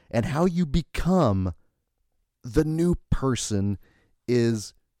horror and how you become the new person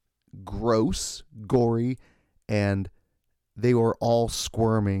is gross, gory, and they were all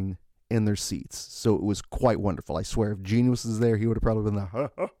squirming in their seats. So it was quite wonderful. I swear, if Genius was there, he would have probably been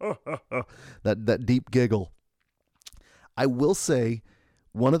that deep giggle. I will say,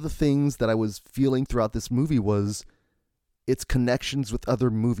 one of the things that I was feeling throughout this movie was its connections with other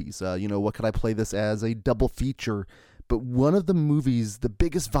movies. What could I play this as? A double feature. But one of the movies, the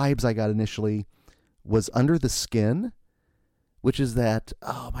biggest vibes I got initially was Under the Skin, which is that,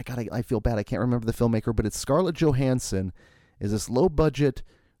 oh my God, I feel bad. I can't remember the filmmaker, but it's Scarlett Johansson. Is this low budget,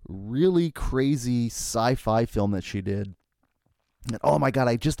 really crazy sci-fi film that she did. And oh my God,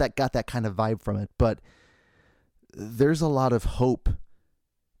 I just got that kind of vibe from it. But there's a lot of hope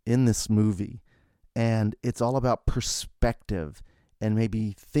in this movie, and it's all about perspective and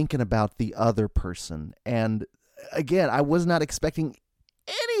maybe thinking about the other person. And again, I was not expecting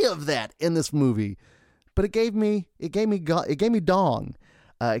any of that in this movie, but it gave me dong.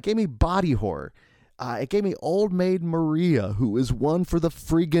 It gave me body horror. It gave me Old Maid Maria, who is one for the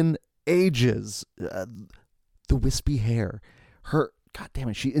friggin' ages. The wispy hair, her, God damn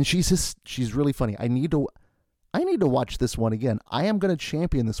it, she's really funny. I need to watch this one again. I am going to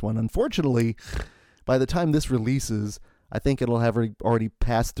champion this one. Unfortunately, by the time this releases, I think it'll have already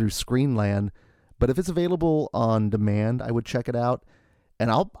passed through Screenland. But if it's available on demand, I would check it out. And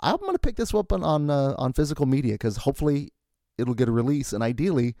I'm going to pick this up on physical media, because hopefully it'll get a release. And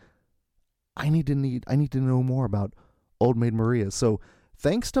ideally, I need to know more about Old Maid Maria. So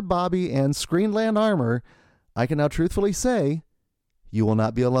thanks to Bobby and Screenland Armor, I can now truthfully say, you will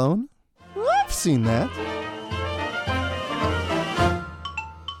not be alone. I've seen that.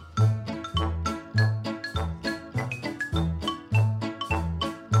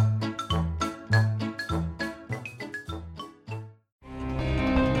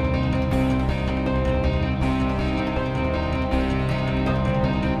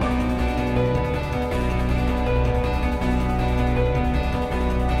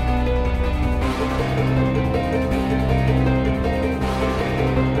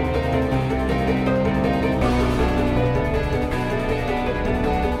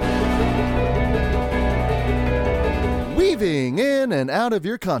 out of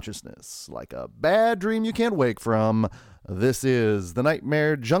your consciousness like a bad dream you can't wake from. This is the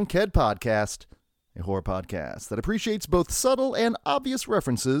Nightmare Junkhead Podcast, a horror podcast that appreciates both subtle and obvious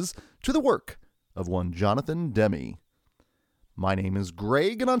references to the work of one Jonathan Demme. My name is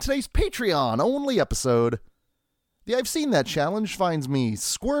Greg, and on today's Patreon-only episode, the I've Seen That challenge finds me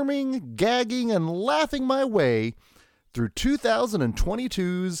squirming, gagging, and laughing my way through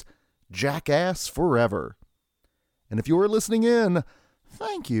 2022's Jackass Forever. And if you are listening in,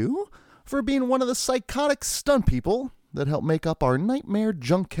 thank you for being one of the psychotic stunt people that help make up our Nightmare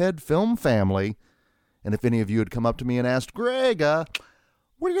Junkhead film family. And if any of you had come up to me and asked, Greg, what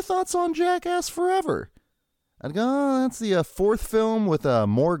are your thoughts on Jackass Forever? I'd go, oh, that's the fourth film with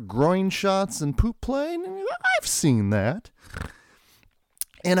more groin shots and poop play. I've seen that.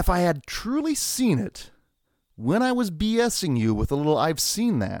 And if I had truly seen it, when I was BSing you with a little I've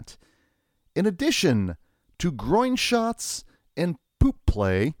seen that, in addition to groin shots and poop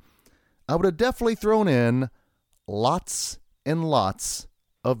play, I would have definitely thrown in lots and lots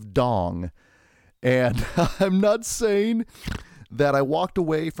of dong. And I'm not saying that I walked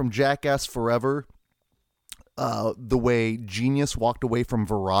away from Jackass Forever the way Genius walked away from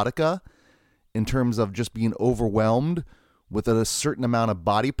Veronica in terms of just being overwhelmed with a certain amount of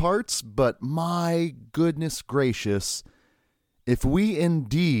body parts, but my goodness gracious, if we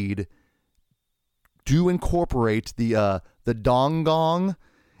indeed do incorporate the dong gong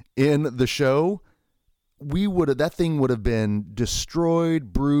in the show, that thing would have been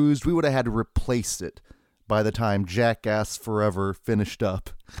destroyed, bruised. We would have had to replace it by the time Jackass Forever finished up.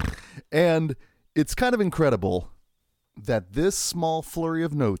 And it's kind of incredible that this small flurry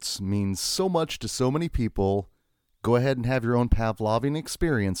of notes means so much to so many people. Go ahead and have your own Pavlovian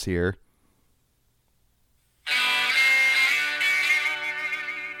experience here.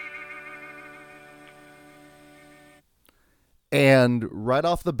 And right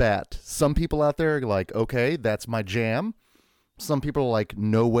off the bat, some people out there are like, okay, that's my jam. Some people are like,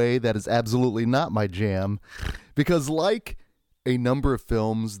 no way, that is absolutely not my jam. Because like a number of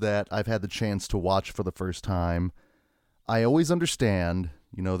films that I've had the chance to watch for the first time, I always understand,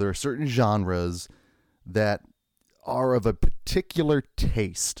 there are certain genres that are of a particular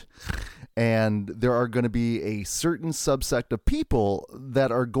taste. And there are going to be a certain subsect of people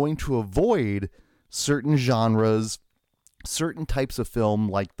that are going to avoid certain genres, certain types of film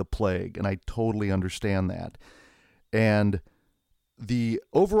like the plague, and I totally understand that. And the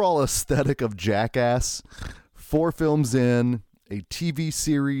overall aesthetic of Jackass, 4 films in, a TV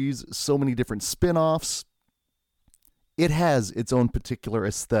series, so many different spin-offs, it has its own particular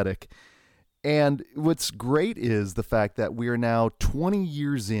aesthetic. And what's great is the fact that we are now 20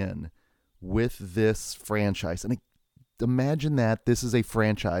 years in with this franchise. And imagine that this is a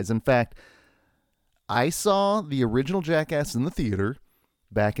franchise. In fact, I saw the original Jackass in the theater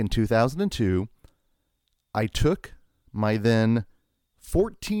back in 2002. I took my then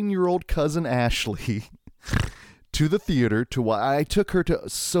 14-year-old cousin Ashley to the theater I took her to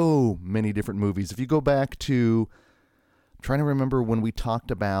so many different movies. If you go back to, I'm trying to remember when we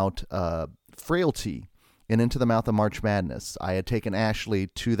talked about Frailty and Into the Mouth of March Madness. I had taken Ashley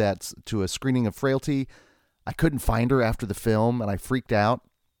to a screening of Frailty. I couldn't find her after the film, and I freaked out.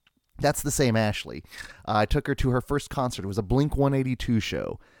 That's the same Ashley. I took her to her first concert. It was a Blink-182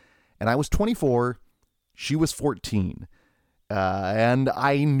 show. And I was 24. She was 14. And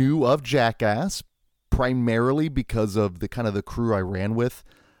I knew of Jackass primarily because of the kind of the crew I ran with.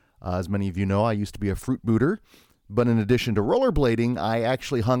 As many of you know, I used to be a fruit booter. But in addition to rollerblading, I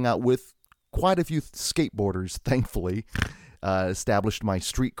actually hung out with quite a few skateboarders, thankfully. Established my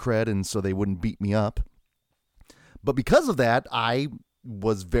street cred, and so they wouldn't beat me up. But because of that, I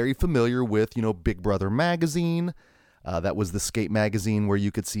was very familiar with, Big Brother magazine. That was the skate magazine where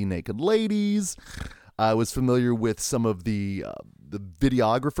you could see naked ladies. I was familiar with some of the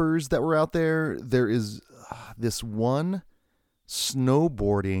videographers that were out there. There is this one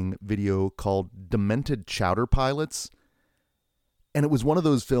snowboarding video called Demented Chowder Pilots. And it was one of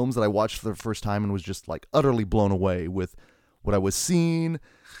those films that I watched for the first time and was just like utterly blown away with what I was seeing,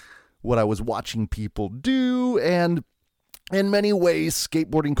 what I was watching people do, and in many ways,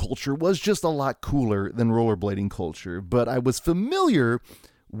 skateboarding culture was just a lot cooler than rollerblading culture. But I was familiar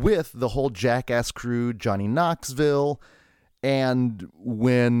with the whole Jackass crew, Johnny Knoxville, and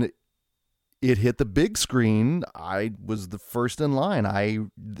when it hit the big screen, I was the first in line.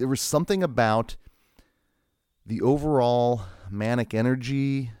 There was something about the overall manic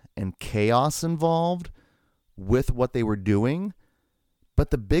energy and chaos involved with what they were doing.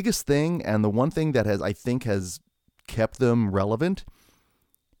 But the biggest thing, and the one thing that has kept them relevant,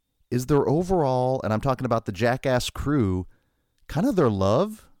 is their overall, and I'm talking about the Jackass crew, kind of their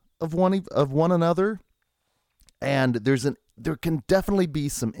love of one another. And there can definitely be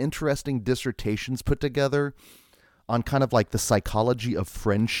some interesting dissertations put together on kind of like the psychology of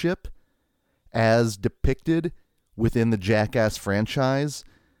friendship as depicted within the Jackass franchise.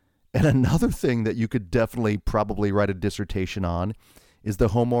 And another thing that you could definitely probably write a dissertation on is the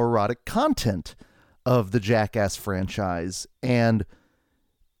homoerotic content of the Jackass franchise. And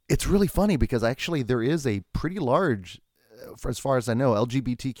it's really funny because actually there is a pretty large, as far as I know,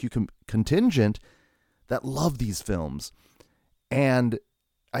 LGBTQ contingent that love these films. And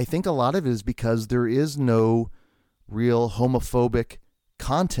I think a lot of it is because there is no real homophobic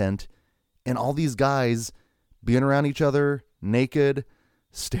content and all these guys being around each other naked,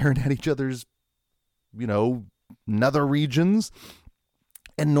 staring at each other's, nether regions,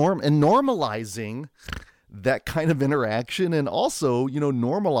 and normalizing that kind of interaction, and also,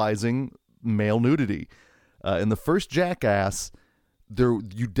 normalizing male nudity. In the first Jackass,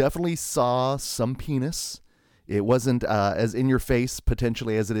 you definitely saw some penis. It wasn't as in your face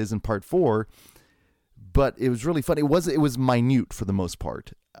potentially as it is in part 4, but it was really fun. It was minute for the most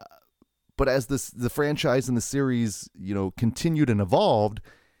part. But as the franchise and the series, continued and evolved,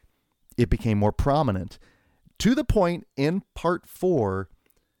 it became more prominent, to the point in part 4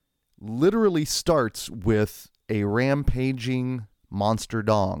 literally starts with a rampaging monster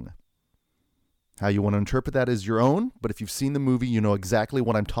dong. How you want to interpret that is your own, but if you've seen the movie, you know exactly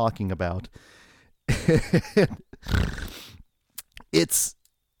what I'm talking about.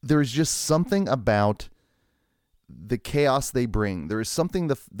 There's just something about the chaos they bring. There's something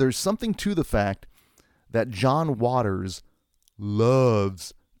to the fact that John Waters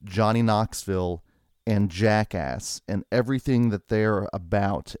loves Johnny Knoxville and Jackass and everything that they're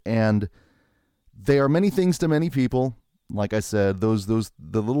about. And they are many things to many people. Like I said, the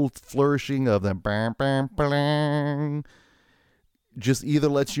little flourishing of them bang, bang, bang, just either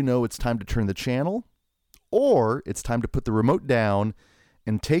lets you know it's time to turn the channel, or it's time to put the remote down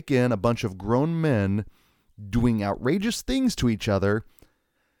and take in a bunch of grown men doing outrageous things to each other.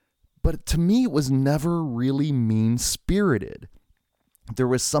 But to me, it was never really mean-spirited. There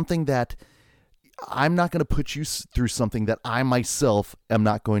was something that I'm not going to put you through something that I myself am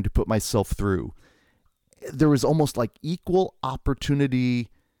not going to put myself through. There was almost like equal opportunity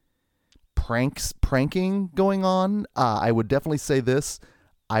pranking going on. I would definitely say this.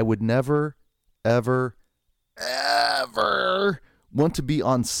 I would never, ever, ever want to be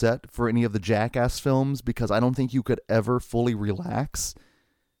on set for any of the Jackass films, because I don't think you could ever fully relax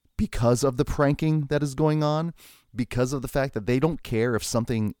because of the pranking that is going on, because of the fact that they don't care if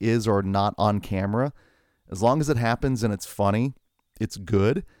something is or not on camera. As long as it happens and it's funny, it's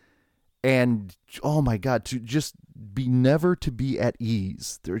good. And oh my God, to just be never to be at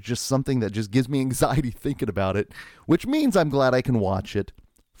ease. There's just something that just gives me anxiety thinking about it, which means I'm glad I can watch it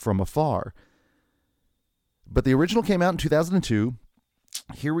from afar. But the original came out in 2002.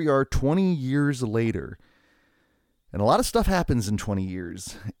 Here we are 20 years later. And a lot of stuff happens in 20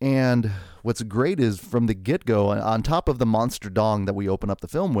 years. And what's great is from the get-go, on top of the monster dong that we open up the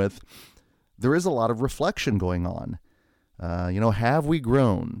film with, there is a lot of reflection going on. Have we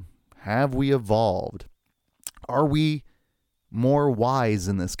grown? Have we evolved? Are we more wise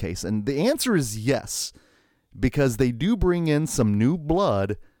in this case? And the answer is yes, because they do bring in some new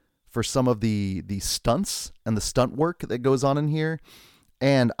blood for some of the stunts and the stunt work that goes on in here.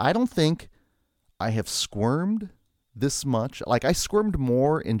 And I don't think I have squirmed this much. Like, I squirmed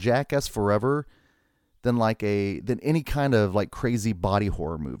more in Jackass Forever than any kind of like crazy body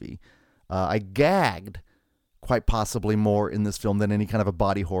horror movie. I gagged quite possibly more in this film than any kind of a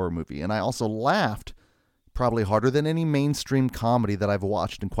body horror movie. And I also laughed probably harder than any mainstream comedy that I've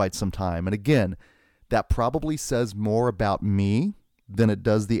watched in quite some time. And again, that probably says more about me than it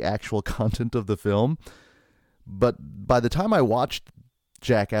does the actual content of the film. But by the time I watched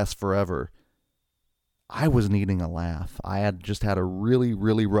Jackass Forever, I was needing a laugh. I had just had a really,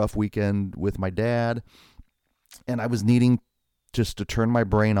 really rough weekend with my dad, and I was needing just to turn my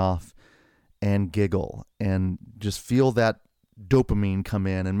brain off and giggle and just feel that dopamine come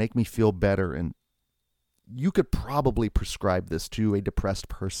in and make me feel better. And you could probably prescribe this to a depressed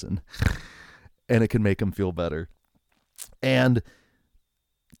person and it can make them feel better. And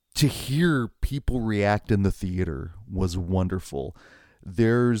to hear people react in the theater was wonderful.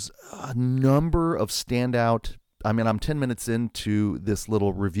 There's a number of standout, I'm 10 minutes into this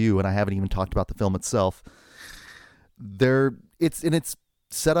little review and I haven't even talked about the film itself. It's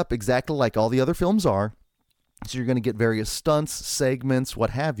set up exactly like all the other films are. So you're going to get various stunts, segments,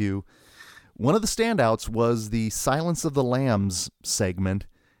 what have you. One of the standouts was the Silence of the Lambs segment,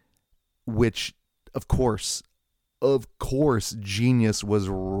 which, of course, of course, Genius was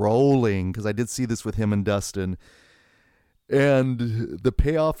rolling, because I did see this with him and Dustin. And the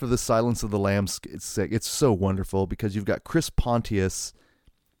payoff for the Silence of the Lambs, it's so wonderful, because you've got Chris Pontius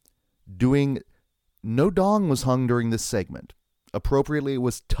doing... No dong was hung during this segment. Appropriately, it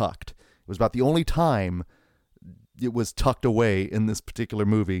was tucked. It was about the only time it was tucked away in this particular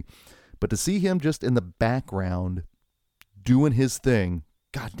movie. But to see him just in the background doing his thing,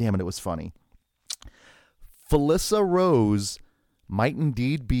 god damn it was funny. Felissa Rose might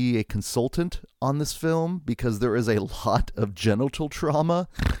indeed be a consultant on this film, because there is a lot of genital trauma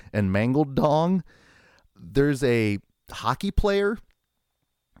and mangled dong. There's a hockey player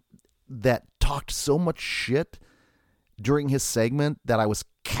that talked so much shit during his segment that I was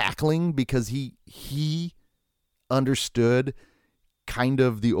cackling, because he understood kind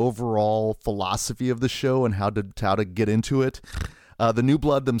of the overall philosophy of the show and how to get into it. The New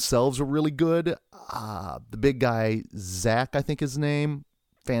Blood themselves were really good. The big guy, Zach, I think his name,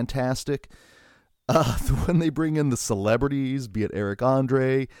 fantastic. When they bring in the celebrities, be it Eric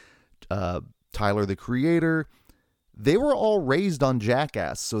Andre, Tyler the Creator, they were all raised on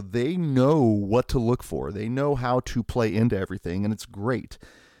Jackass, so they know what to look for. They know how to play into everything, and it's great.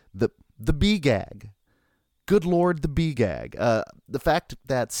 The B-gag. Good Lord, the B-gag. The fact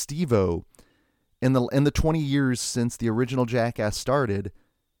that Steve-O, in the 20 years since the original Jackass started,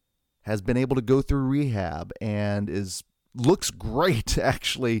 has been able to go through rehab and looks great,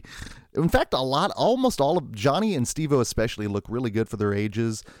 actually. In fact, almost all of Johnny and Steve-O especially look really good for their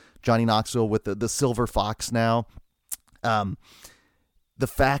ages. Johnny Knoxville with the silver fox now. The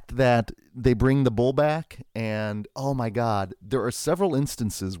fact that they bring the bull back, and oh my God, there are several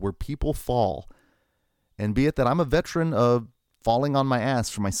instances where people fall. And be it that I'm a veteran of falling on my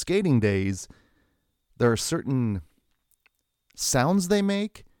ass from my skating days, there are certain sounds they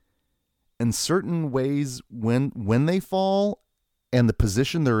make and certain ways when they fall and the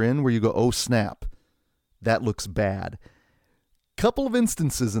position they're in where you go, oh snap, that looks bad. Couple of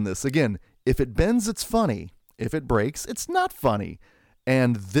instances in this. Again, if it bends, it's funny. If it breaks, it's not funny.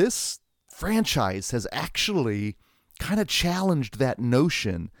 And this franchise has actually kind of challenged that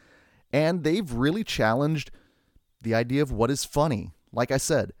notion. And they've really challenged the idea of what is funny. Like I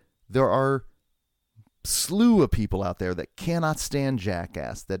said, there are slew of people out there that cannot stand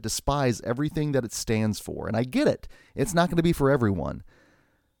Jackass, that despise everything that it stands for. And I get it. It's not going to be for everyone.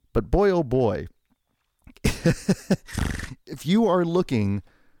 But boy, oh boy, if you are looking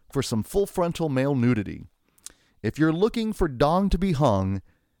for some full frontal male nudity, if you're looking for dong to be hung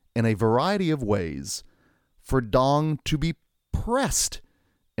in a variety of ways, for dong to be pressed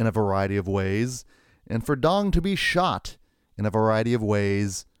in a variety of ways, and for dong to be shot in a variety of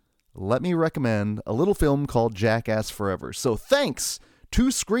ways, let me recommend a little film called Jackass Forever. So thanks to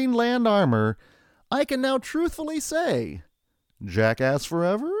Screenland Armor, I can now truthfully say, Jackass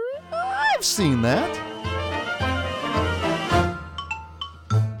Forever? I've seen that.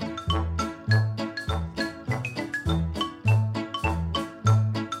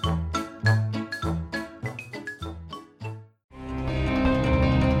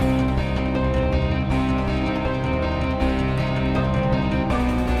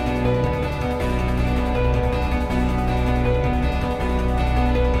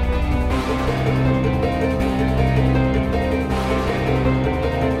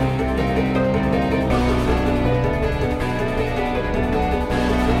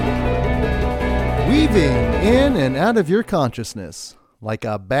 In and out of your consciousness, like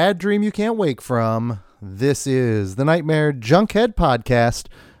a bad dream you can't wake from, this is the Nightmare Junkhead Podcast,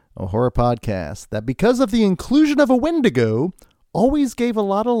 a horror podcast that, because of the inclusion of a Wendigo, always gave a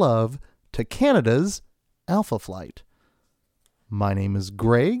lot of love to Canada's Alpha Flight. My name is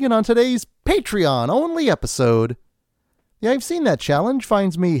Greg, and on today's Patreon-only episode, the I've Seen That challenge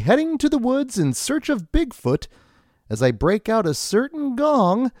finds me heading to the woods in search of Bigfoot as I break out a certain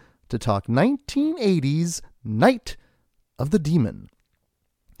gong to talk 1980s Night of the Demon.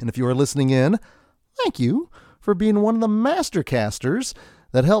 And if you are listening in, thank you for being one of the mastercasters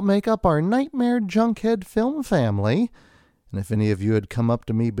that helped make up our Nightmare Junkhead film family. And if any of you had come up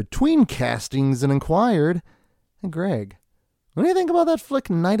to me between castings and inquired, hey Greg, what do you think about that flick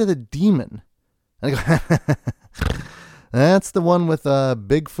Night of the Demon? And I go, that's the one with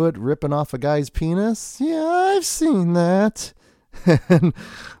Bigfoot ripping off a guy's penis? Yeah, I've seen that. And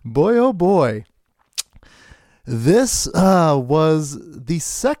boy, oh boy, this was the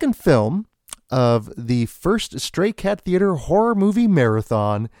second film of the first Stray Cat Theater horror movie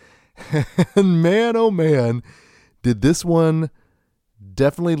marathon. And man, oh man, did this one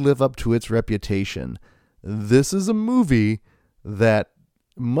definitely live up to its reputation. This is a movie that,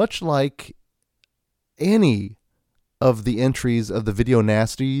 much like any of the entries of the Video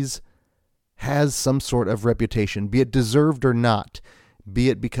Nasties has some sort of reputation, be it deserved or not, be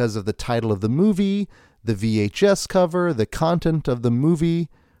it because of the title of the movie, the VHS cover, the content of the movie.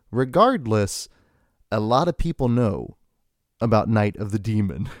 Regardless, a lot of people know about Night of the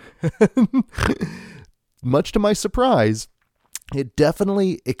Demon. Much to my surprise, it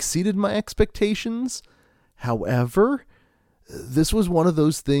definitely exceeded my expectations. However, this was one of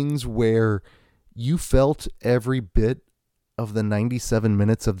those things where you felt every bit of the 97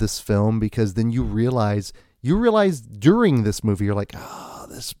 minutes of this film, because then you realize during this movie, you're like,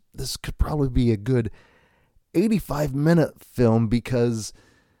 this could probably be a good 85-minute film, because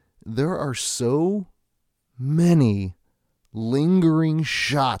there are so many lingering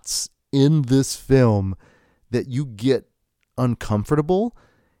shots in this film that you get uncomfortable.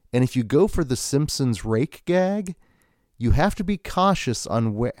 And if you go for the Simpsons rake gag, you have to be cautious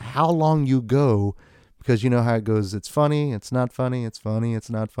on how long you go, because you know how it goes. It's funny, it's not funny, it's funny, it's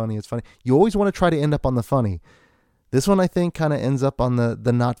not funny, it's funny. You always want to try to end up on the funny. This one, I think, kind of ends up on the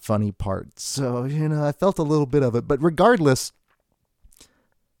not funny part. So, I felt a little bit of it. But regardless,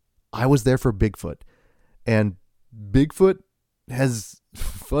 I was there for Bigfoot. And Bigfoot has,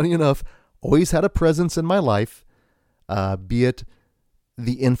 funny enough, always had a presence in my life, be it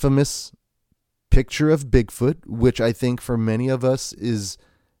the infamous picture of Bigfoot, which I think for many of us is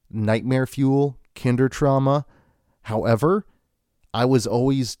nightmare fuel, kinder trauma. However, I was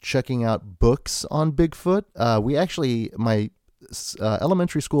always checking out books on Bigfoot. We actually, my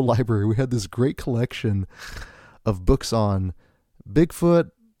elementary school library, we had this great collection of books on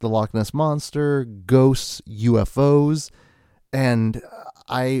Bigfoot, the Loch Ness Monster, ghosts, UFOs, and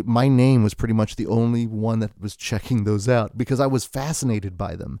my name was pretty much the only one that was checking those out because I was fascinated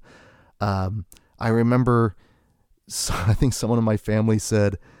by them. I remember, I think someone in my family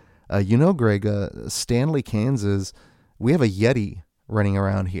said, Greg, Stanley, Kansas, we have a Yeti running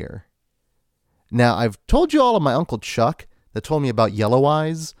around here. Now, I've told you all of my Uncle Chuck that told me about Yellow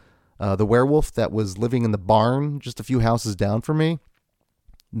Eyes, the werewolf that was living in the barn just a few houses down from me.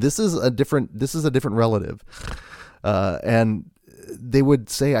 This is a different relative. And they would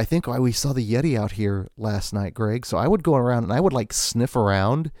say, I think we saw the Yeti out here last night, Greg. So I would go around and I would sniff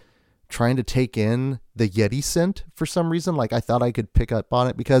around trying to take in the Yeti scent for some reason. I thought I could pick up on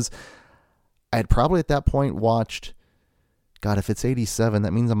it because I had probably at that point watched, God, if it's 87,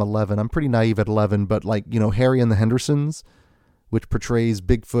 that means I'm 11. I'm pretty naive at 11, but Harry and the Hendersons, which portrays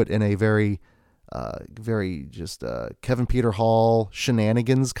Bigfoot in a very just Kevin Peter Hall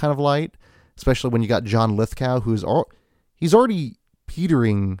shenanigans kind of light, especially when you got John Lithgow, he's already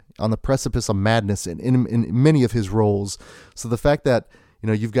petering on the precipice of madness in many of his roles. So the fact that,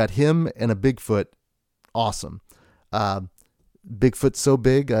 you've got him and a Bigfoot, awesome. Bigfoot's so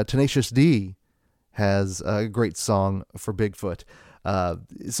big, Tenacious D has a great song for Bigfoot.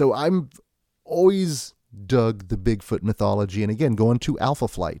 So I'm always dug the Bigfoot mythology. And again, going to Alpha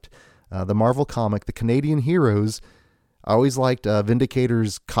Flight, the Marvel comic, the Canadian heroes, I always liked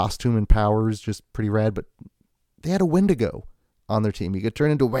Vindicator's costume and powers, just pretty rad, but they had a Wendigo on their team. You could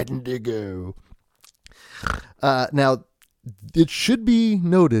turn into Wendigo. Now, it should be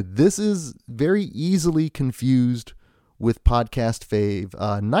noted, this is very easily confused with podcast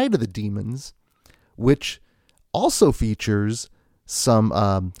fave Night of the Demons, which also features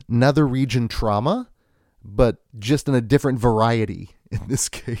some nether region trauma, but just in a different variety in this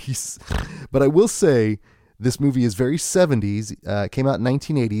case. But I will say, this movie is very 70s, came out in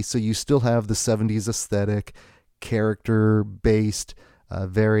 1980, so you still have the 70s aesthetic, character-based,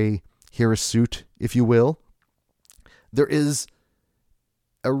 very hirsute, if you will. There is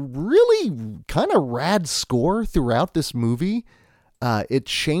a really kind of rad score throughout this movie. It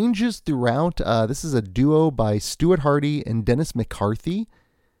changes throughout. This is a duo by Stuart Hardy and Dennis McCarthy.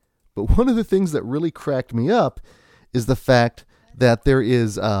 But one of the things that really cracked me up is the fact that there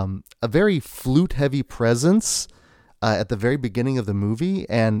is a very flute-heavy presence at the very beginning of the movie.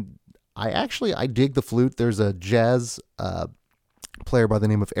 And I dig the flute. There's a jazz player by the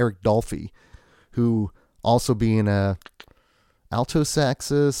name of Eric Dolphy, who also being a alto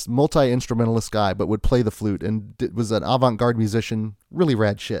saxist, multi-instrumentalist guy, but would play the flute and was an avant-garde musician, really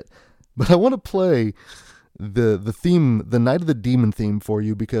rad shit. But I want to play the theme, the Night of the Demon theme for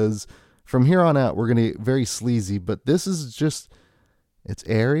you, because from here on out, we're going to get very sleazy, but this is just, it's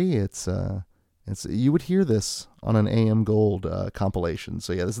airy. It's you would hear this on an AM Gold compilation.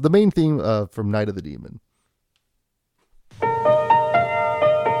 So yeah, this is the main theme from Night of the Demon.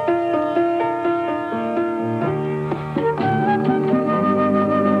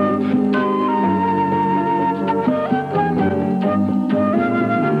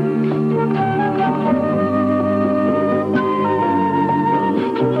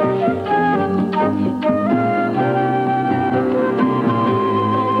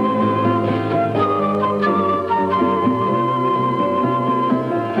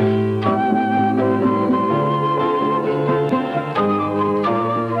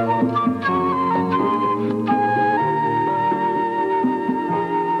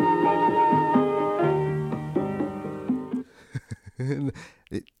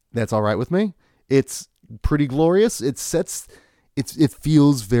 That's all right with me. It's pretty glorious. It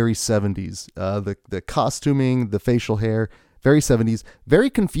feels very 70s. The costuming, the facial hair, very 70s.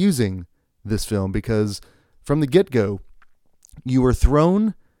 Very confusing, this film, because from the get-go, you were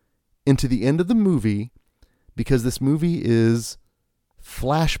thrown into the end of the movie because this movie is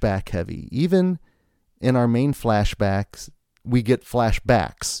flashback heavy. Even in our main flashbacks, we get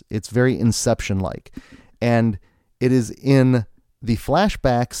flashbacks. It's very Inception-like. And it is in the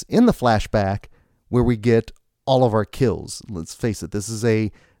flashbacks, in the flashback, where we get all of our kills. Let's face it, this is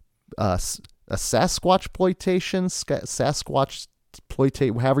a Sasquatch exploitation,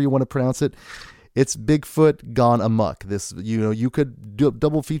 however you want to pronounce it. It's Bigfoot gone amok. This, you could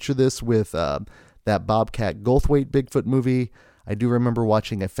double feature this with that Bobcat Goldthwait Bigfoot movie. I do remember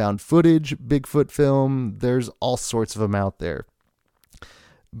watching a found footage Bigfoot film. There's all sorts of them out there.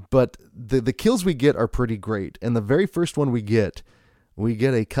 But the kills we get are pretty great. And the very first one we get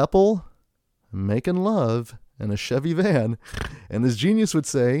a couple making love in a Chevy van. And as Genius would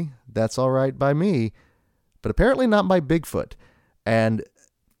say, that's all right by me, but apparently not by Bigfoot. And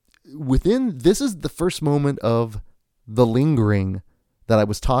this is the first moment of the lingering that I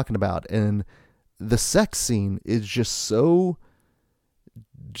was talking about. And the sex scene is just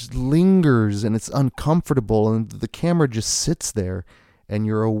lingers, and it's uncomfortable, and the camera just sits there and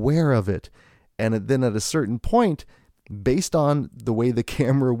you're aware of it. And then at a certain point, based on the way the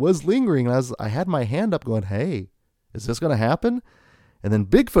camera was lingering, I had my hand up going, hey, is this going to happen? And then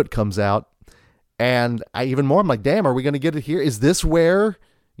Bigfoot comes out, and I'm like, damn, are we going to get it here? Is this where,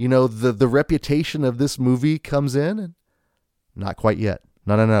 the reputation of this movie comes in? And not quite yet.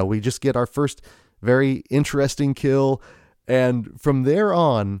 No. We just get our first very interesting kill. And from there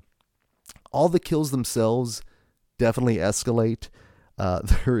on, all the kills themselves definitely escalate.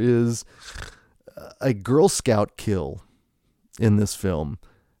 There is a Girl Scout kill in this film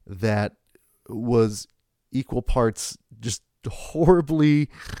that was equal parts just horribly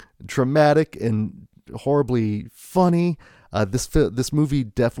traumatic and horribly funny. This movie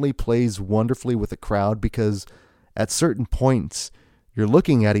definitely plays wonderfully with the crowd, because at certain points you're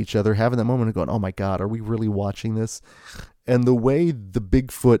looking at each other, having that moment of going, oh my God, are we really watching this? And the way the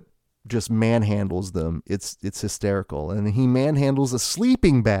Bigfoot just manhandles them, it's hysterical. And he manhandles a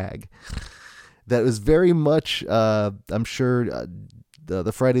sleeping bag that was very much, I'm sure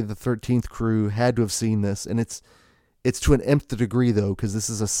the Friday the 13th crew had to have seen this. And it's to an nth degree, though, because this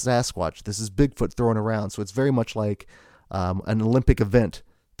is a Sasquatch. This is Bigfoot thrown around. So it's very much like an Olympic event,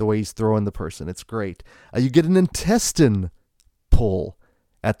 the way he's throwing the person. It's great. You get an intestine pull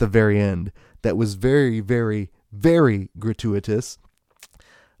at the very end that was very, very, very gratuitous.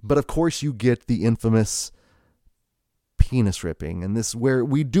 But of course you get the infamous penis ripping, and this where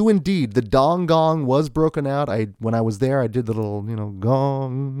we do indeed, the dong gong was broken out. When I was there, I did the little,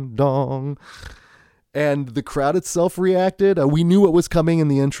 gong dong, and the crowd itself reacted. We knew what was coming in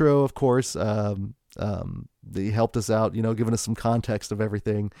the intro, of course. They helped us out, giving us some context of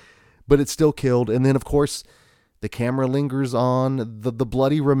everything, but it still killed. And then of course the camera lingers on the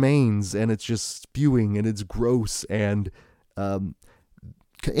bloody remains, and it's just spewing, and it's gross, and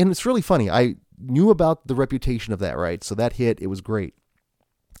it's really funny. I knew about the reputation of that, right? So that hit, it was great.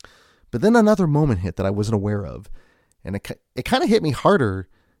 But then another moment hit that I wasn't aware of, and it kind of hit me harder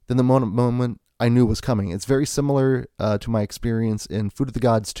than the moment I knew was coming. It's very similar to my experience in Food of the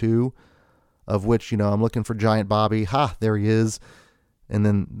Gods 2, of which, I'm looking for Giant Bobby. Ha, there he is. And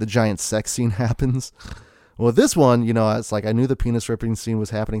then the giant sex scene happens. Well, this one, it's like I knew the penis ripping scene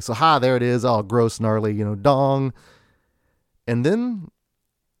was happening. So, there it is. All gross, gnarly, dong. And then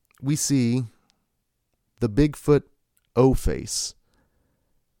we see the Bigfoot O-face.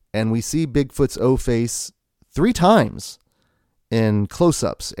 And we see Bigfoot's O-face 3 times in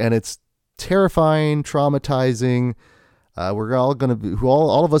close-ups. And it's terrifying, traumatizing. We're all going to be,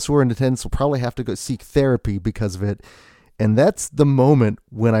 all of us who are in attendance will probably have to go seek therapy because of it. And that's the moment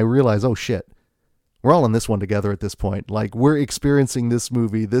when I realize, oh shit, we're all in this one together at this point. Like, we're experiencing this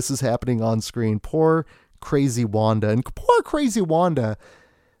movie. This is happening on screen. Poor crazy Wanda. And poor crazy Wanda,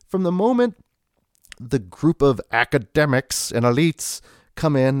 from the moment the group of academics and elites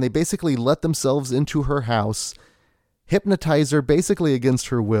come in, they basically let themselves into her house, hypnotize her basically against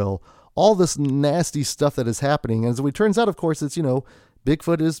her will. All this nasty stuff that is happening. And as it turns out, of course, it's,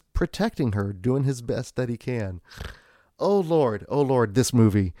 Bigfoot is protecting her, doing his best that he can. Oh Lord, this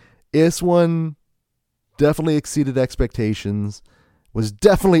movie. This one definitely exceeded expectations, was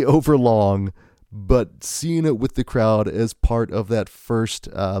definitely overlong, but seeing it with the crowd as part of that first,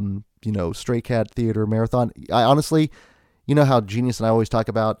 Stray Cat Theater Marathon, I honestly, how Genius and I always talk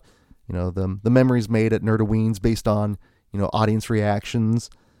about, the memories made at Nerdoweens based on, audience reactions.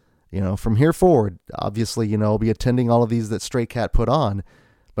 from here forward, obviously, I'll be attending all of these that Stray Cat put on.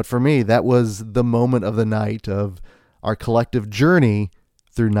 But for me, that was the moment of the night of our collective journey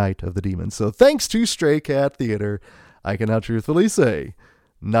through Night of the Demon. So thanks to Stray Cat Theater, I can now truthfully say,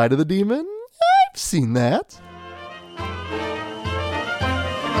 Night of the Demon, I've seen that.